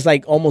 you know, it's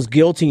like almost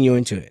guilting you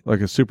into it.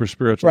 Like a super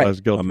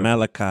spiritualized guilt. A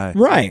Malachi.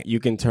 Right. You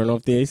can turn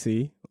off the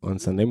AC on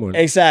Sunday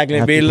morning. Exactly.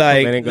 And Have be people like,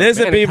 come in and go,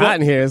 listen, "Man, it's people. hot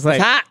in here." It's like,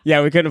 It's hot.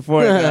 yeah, we couldn't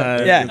afford.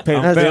 Yeah. pay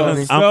I'm the feeling-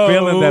 bills. I'm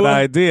feeling that So,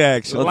 idea,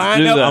 actually. Line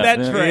do up that.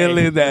 that Yeah. train.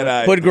 Feeling that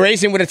idea. Put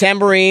Grace in with a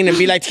tambourine and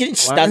be like,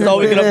 that's all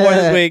we can afford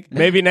this week.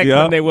 Maybe next Yeah.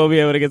 Monday we'll be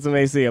able to get some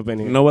AC up in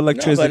here. No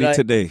electricity like-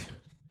 today.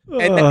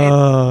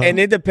 And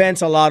it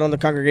depends a lot on the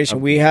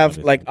congregation. We have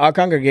like our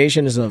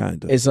congregation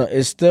Kinda.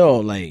 is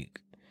still like,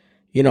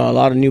 you know, a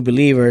lot of new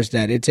believers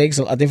that it takes.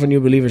 I think for new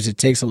believers it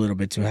takes a little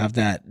bit to have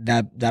that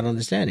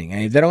understanding.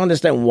 And if they don't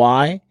understand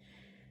why,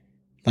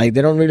 like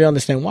they don't really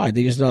understand why,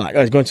 they just know like,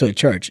 oh, it's going to a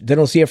church. They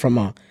don't see it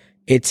from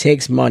it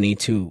takes money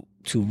to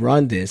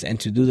run this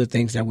and to do the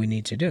things that we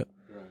need to do.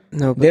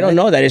 No, but They don't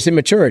know that it's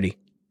immaturity.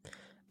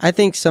 I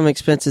think some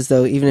expenses,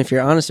 though, even if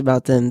you're honest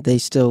about them, they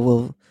still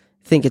will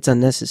think it's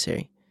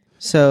unnecessary.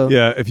 So,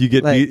 Yeah, if you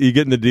get Like- you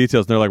get in the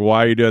details, and they're like,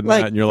 "Why are you doing that?"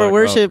 like And you're for like,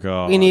 worship, "Oh,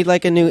 God." we need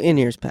like a new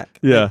in-ears pack.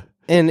 Yeah.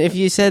 And if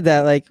you said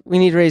that, like, we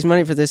need to raise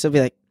money for this, they'll be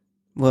like,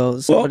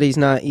 well, somebody's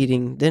not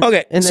eating dinner.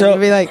 Okay, And then so- you'll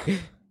be like,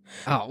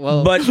 oh,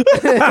 well. But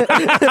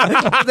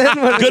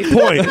then what Good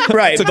point.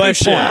 right,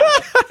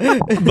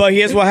 but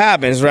here's what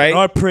happens, right?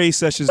 Our praise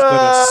session's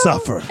gonna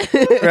suffer.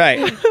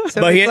 Right.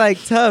 So but it's here,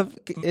 like tough.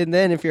 And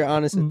then if you're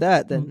honest with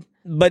that, then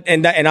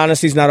and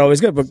honesty is not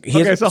always good. But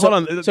here's, Okay, so hold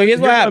on. So here's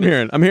what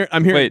happens. I'm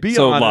hearing. Wait, be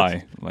so honest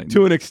lie. Like,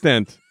 to an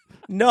extent.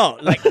 No,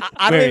 like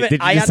I don't Wait, even.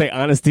 did you just say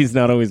honesty's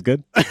not always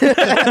good? No,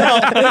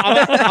 I'm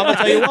gonna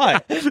tell you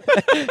why.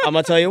 I'm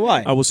gonna tell you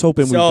why. I was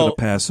hoping we were So- gonna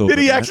pass over. Did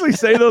he that. actually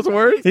say those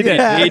words? He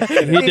did.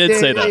 he did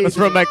say that. Let's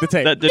run back the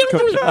tape. That did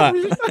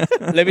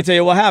come. Let me tell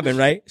you what happened.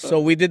 Right. So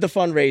we did the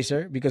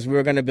fundraiser because we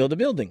were gonna build a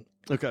building.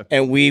 Okay.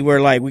 And we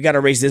were like, we got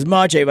to raise this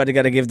much. Everybody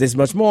got to give this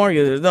much more.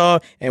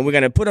 And we're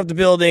going to put up the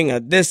building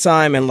at this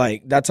time. And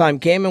like that time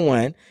came and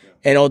went.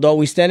 And although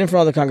we stand in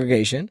front of the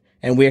congregation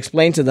and we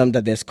explain to them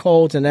that there's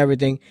codes and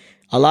everything,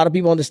 a lot of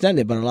people understand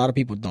it, but a lot of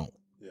people don't.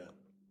 Yeah.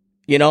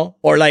 You know,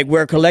 or like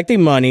we're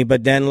collecting money,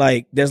 but then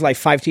like there's like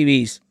 5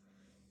 TVs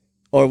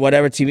or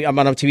whatever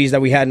amount of TVs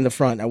that we had in the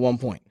front at one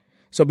point.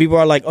 So people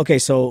are like, okay,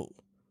 so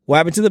what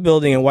happened to the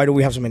building and why do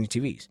we have so many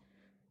TVs?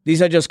 These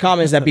are just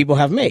comments that people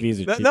have made. These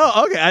are cheap. No,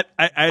 okay.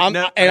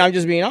 I'm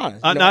just being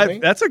honest. You know what I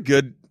mean? That's a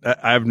good.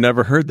 I've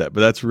never heard that,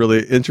 but that's really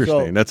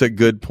interesting. So- That's a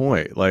good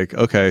point. Like,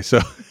 okay, so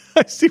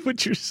I see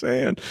what you're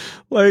saying.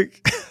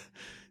 Like,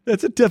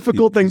 that's a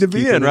difficult thing to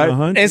be Keep in, it right?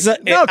 100. It's a,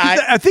 No, 'cause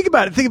I think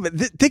about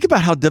it. Think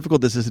about how difficult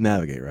this is to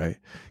navigate, right?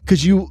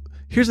 Because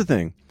here's the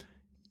thing: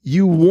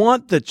 you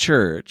want the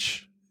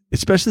church,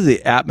 especially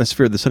the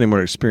atmosphere of the Sunday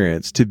morning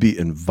experience, to be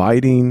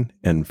inviting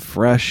and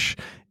fresh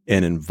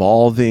and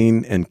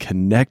involving and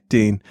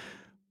connecting.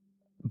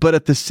 But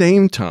at the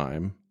same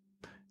time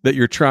that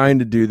you're trying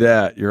to do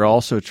that, you're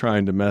also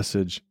trying to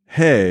message,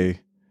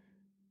 hey,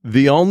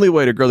 the only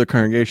way to grow the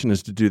congregation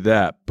is to do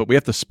that, but we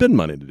have to spend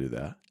money to do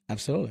that.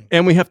 Absolutely.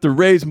 And we have to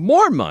raise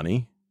more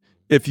money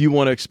if you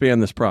want to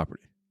expand this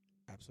property.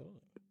 Absolutely.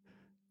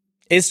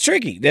 It's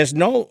tricky. There's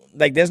no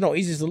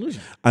easy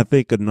solution. I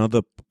think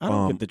another. I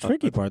don't get the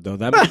tricky part though.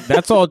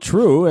 That's all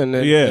true, and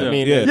Yeah, I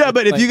mean, yeah. Yeah,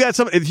 but if you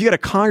got a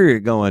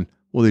congregate going,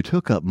 well, they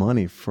took up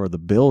money for the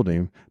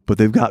building, but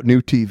they've got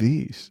new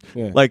TVs.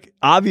 Yeah. Like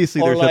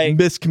obviously, Or there's like- a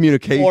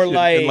miscommunication or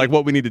like- in like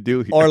what we need to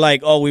do here. Or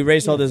like, oh, we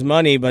raised all this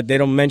money, but they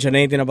don't mention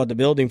anything about the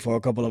building for a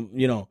couple of,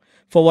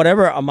 for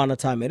whatever amount of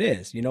time it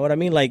is. You know what I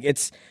mean? Like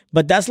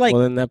but that's like,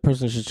 well, then that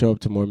person should show up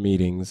to more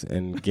meetings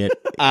and get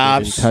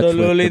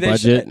Absolutely, in they touch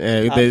with the should. budget.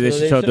 They Absolutely,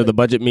 should show up they to the should.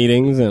 budget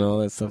meetings and all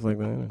that stuff like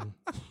that.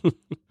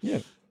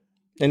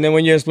 and then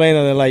when you explain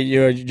that, they're like,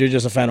 you're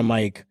just a fan of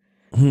Mike.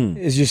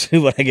 It's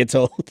usually what I get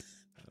told.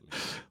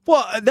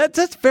 Well, that's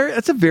a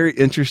very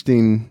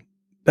interesting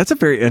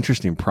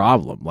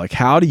problem. Like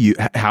how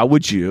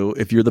would you,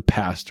 if you're the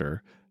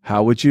pastor,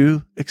 how would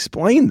you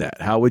explain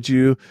that? How would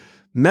you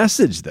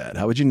message that?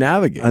 How would you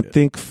navigate I it?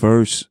 think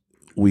first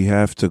we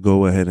have to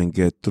go ahead and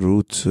get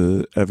through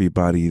to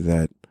everybody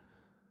that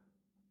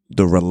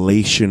the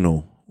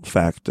relational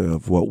factor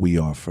of what we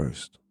are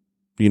first.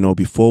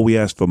 Before we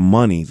ask for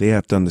money, they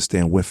have to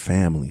understand we're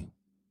family.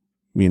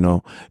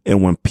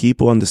 And when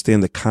people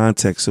understand the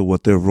context of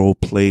what their role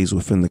plays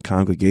within the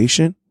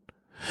congregation,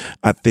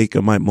 I think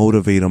it might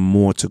motivate them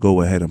more to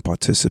go ahead and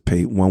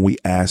participate when we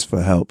ask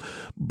for help.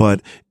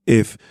 But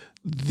if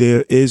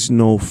there is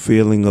no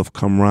feeling of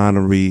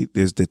camaraderie,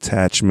 there's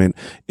detachment,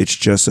 it's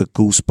just a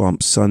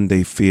goosebump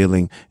Sunday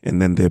feeling, and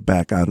then they're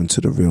back out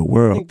into the real I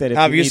world. think that if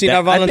Have you need seen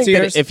that- our I think that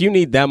volunteers? if you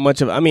need that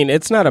much of,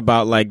 it's not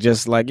about I'm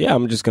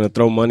just going to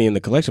throw money in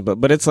the collection,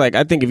 but it's like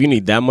I think if you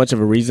need that much of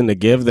a reason to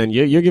give, then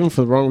you're giving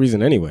for the wrong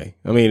reason anyway.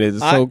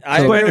 It's I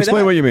agree with explain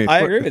that. what you mean. I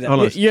agree with that.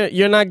 Hold on.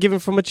 you're not giving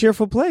from a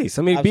cheerful place.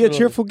 Be a Absolutely.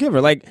 cheerful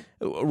giver. Like,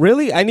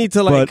 really, I need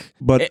to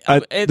But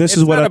this it's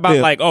is what not I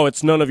about feel.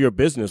 it's none of your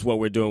business what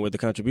we're doing with the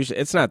contribution.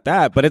 It's not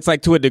that, but it's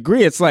like to a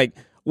degree, it's like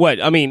what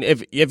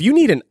if you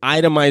need an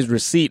itemized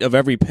receipt of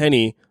every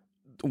penny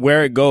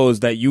where it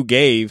goes that you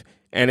gave,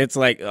 and it's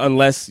like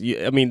unless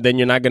then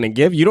you're not going to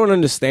give. You don't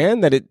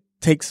understand that it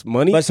takes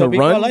money But to some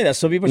people run. are like that.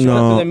 Some people show No,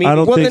 up to the meeting. I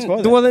don't well,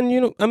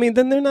 think-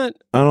 then they're not.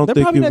 I don't They're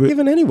think probably you not re-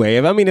 giving anyway.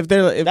 If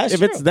That's it's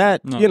true.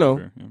 that, No, you know.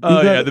 sure, yeah. Oh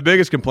got- yeah, the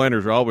biggest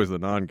complainers are always the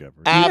non-givers.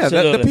 Yeah,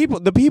 Absolutely.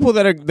 the people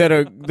that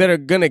are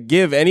gonna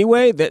give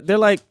anyway, they're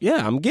like,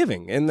 yeah, I'm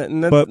giving, and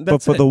But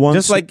that's for it. the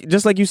ones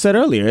just like you said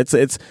earlier,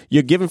 it's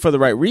you're giving for the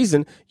right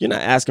reason. You're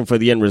not asking for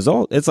the end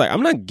result. It's like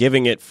I'm not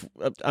giving it.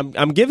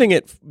 I'm giving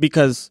it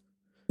because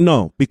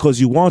No,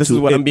 because you want This to. is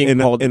what I'm being and,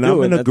 called to and do, I'm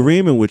in and that's-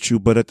 agreement with you,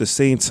 but at the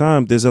same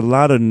time, there's a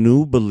lot of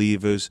new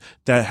believers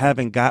that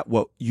haven't got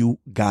what you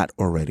got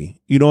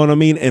already. You know what I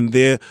mean? And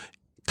they're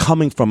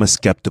coming from a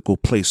skeptical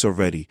place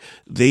already.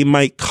 They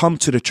might come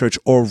to the church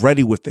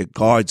already with their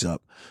guards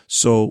up.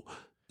 So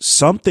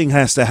something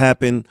has to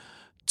happen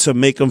to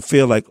make them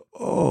feel like,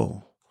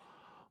 oh,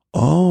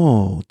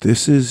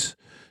 this is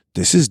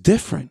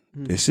different.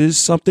 This is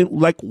something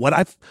like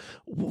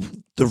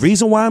the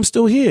reason why I'm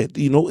still here.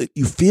 You know,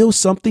 you feel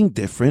something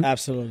different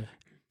Absolutely.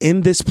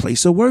 in this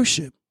place of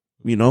worship,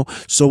 you know,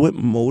 so it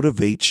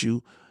motivates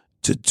you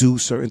to do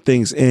certain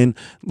things. And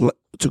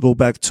to go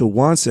back to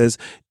Juan says,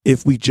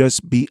 if we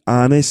just be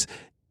honest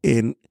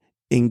and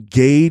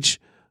engage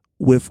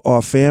with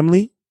our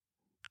family,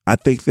 I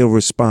think they'll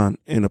respond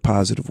in a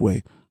positive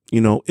way.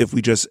 You know, if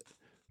we just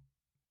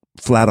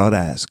flat out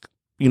ask,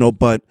 you know,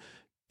 but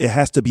it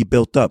has to be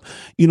built up,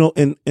 you know,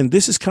 and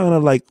this is kind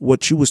of like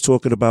what you was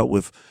talking about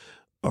with,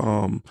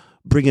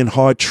 bringing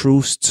hard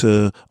truths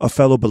to a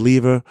fellow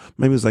believer.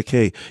 Maybe it's like,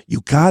 hey,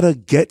 you gotta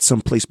get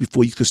someplace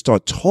before you can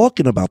start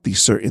talking about these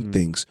certain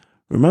things.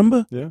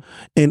 Remember? Yeah.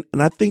 And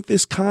I think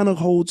this kind of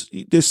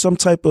there's some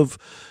type of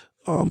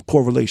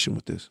correlation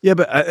with this. Yeah,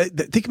 but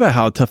think about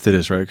how tough that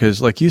is, right?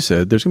 Because, like you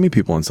said, there's going to be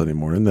people on Sunday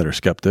morning that are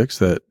skeptics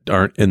that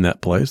aren't in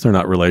that place. They're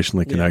not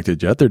relationally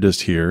connected yet. They're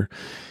just here.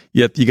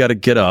 Yet you got to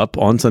get up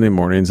on Sunday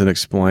mornings and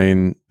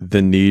explain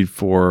the need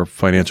for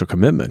financial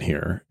commitment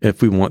here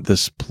if we want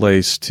this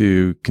place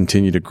to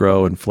continue to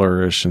grow and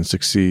flourish and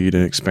succeed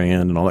and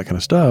expand and all that kind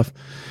of stuff.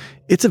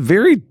 It's a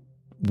very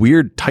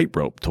weird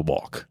tightrope to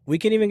walk. We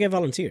can even get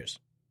volunteers,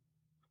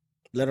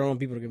 let alone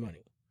people to get money.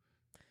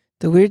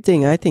 The weird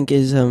thing I think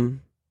is,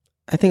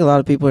 I think a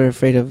lot of people are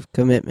afraid of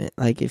commitment.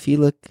 Like if you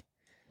look,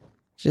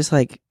 just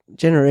like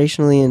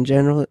generationally in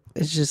general,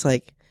 it's just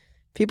like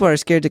people are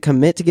scared to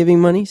commit to giving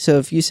money. So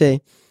if you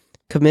say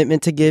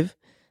commitment to give,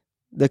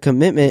 the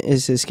commitment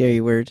is a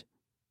scary word,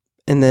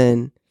 and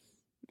then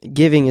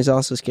giving is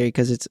also scary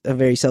because it's a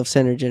very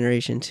self-centered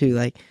generation too.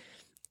 Like,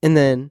 and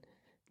then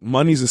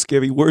Money's a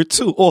scary word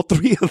too. All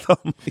three of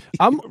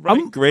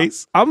them.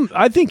 Grace.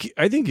 I think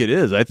it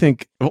is. I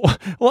think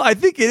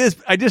it is.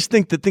 I just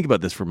think think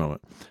about this for a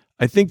moment.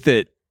 I think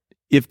that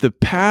if the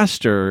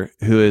pastor,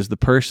 who is the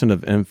person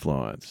of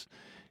influence,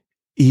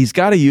 he's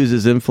got to use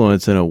his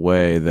influence in a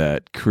way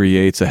that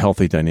creates a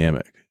healthy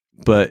dynamic.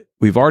 But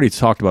we've already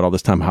talked about all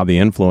this time how the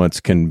influence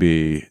can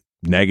be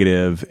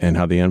negative and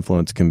how the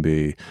influence can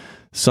be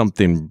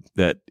something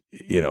that,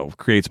 you know,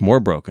 creates more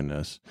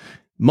brokenness.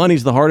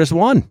 Money's the hardest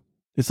one.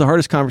 It's the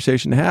hardest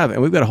conversation to have.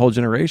 And we've got a whole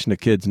generation of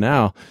kids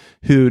now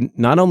who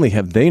not only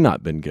have they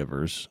not been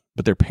givers,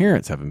 but their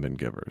parents haven't been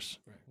givers.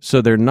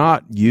 So they're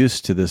not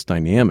used to this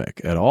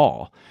dynamic at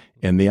all.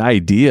 And the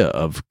idea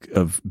of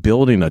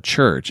building a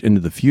church into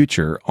the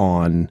future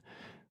on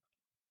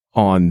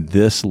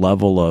this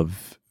level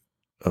of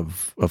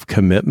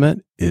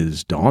commitment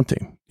is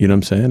daunting. You know what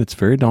I'm saying? It's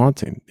very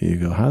daunting. You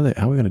go, how are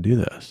we going to do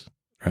this?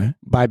 Right?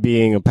 By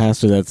being a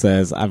pastor that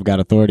says, I've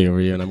got authority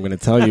over you and I'm going to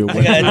tell you.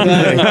 What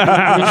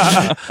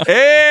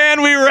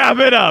And we wrap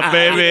it up,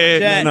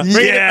 baby.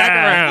 Bring it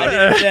back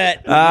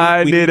around.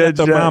 I We need a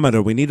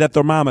thermometer. We need that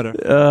thermometer.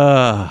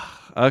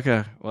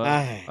 Okay. Well,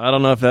 I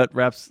don't know if that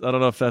wraps. I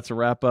don't know if that's a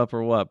wrap up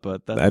or what,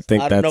 but that's, I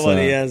think I don't that's know what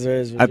the answer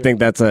is. I think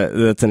that's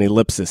an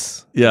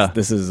ellipsis. Yeah.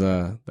 This is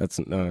that's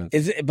But to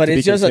it's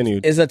be just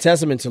continued. it's a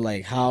testament to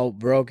like how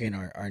broken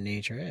our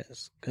nature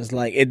is, because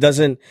like it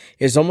doesn't.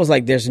 It's almost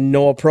like there's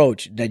no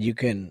approach that you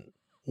can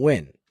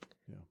win.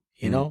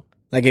 You know,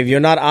 like if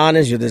you're not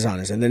honest, you're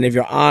dishonest, and then if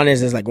you're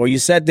honest, it's like, well, you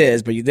said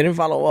this, but you didn't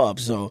follow up,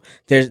 so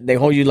they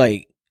hold you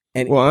like.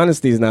 And well,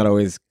 honesty is not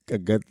always a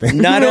good thing.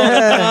 not all the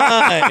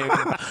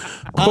time.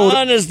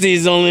 Honesty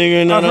is only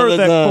good. I Not all heard the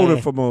that time.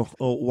 quoted from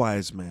a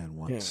wise man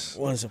once.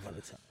 Yeah, once upon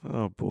a time.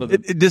 Oh boy.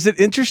 Does it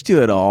interest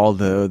you at all,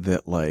 though,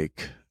 that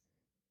like,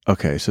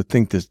 okay, so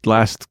think this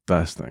last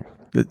thing.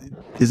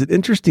 Is it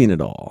interesting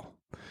at all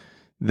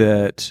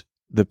that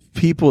the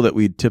people that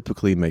we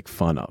typically make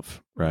fun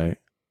of, right?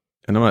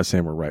 And I'm not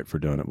saying we're right for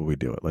doing it, but we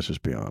do it. Let's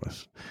just be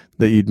honest.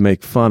 That you'd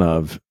make fun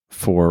of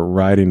for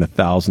writing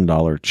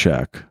 $1,000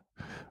 check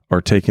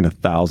or taking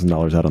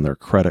 $1,000 out on their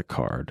credit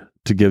card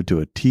to give to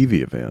a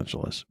TV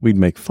evangelist. We'd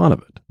make fun of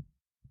it.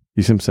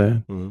 You see what I'm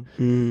saying?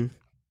 Mm-hmm.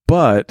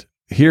 But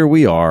here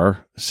we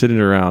are sitting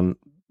around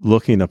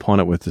looking upon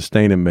it with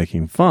disdain and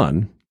making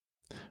fun,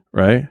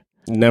 right?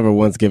 Never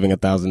once giving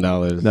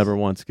 $1,000. Never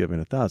once giving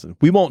 1,000.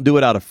 We won't do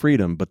it out of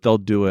freedom, but they'll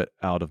do it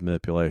out of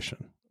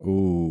manipulation.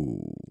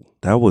 Ooh,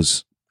 That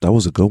was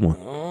a good one.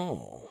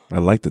 Oh. I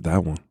liked it,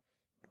 that one.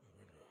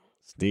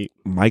 it's deep.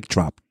 Mic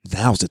drop.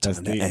 Now's the time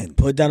That's to deep. end.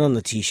 Put that on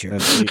the T-shirt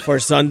That's deep. for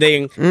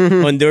Sunday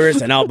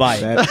Honduras, and I'll buy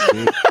it. That's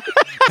deep.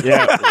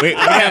 Yeah, we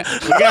got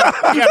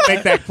to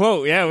make that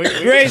quote. Yeah, we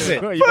Grayson,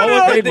 You what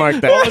was, trademark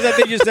what that. was that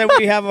thing you said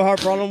we have a hard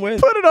problem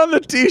with? Put it on the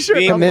T-shirt.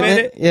 Being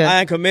Commitment? committed. Yeah.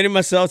 I am committing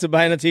myself to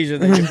buying a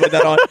T-shirt. That you put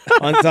that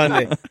on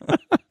Sunday.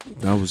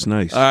 That was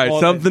nice. All right, All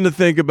something to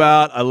think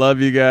about. I love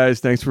you guys.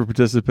 Thanks for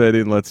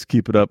participating. Let's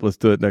keep it up. Let's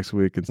do it next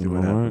week and see what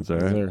All right. happens. All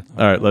right. Sir.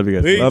 All right. Love you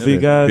guys. Peace. Love you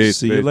guys. Peace,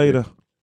 See you peace, later. peace.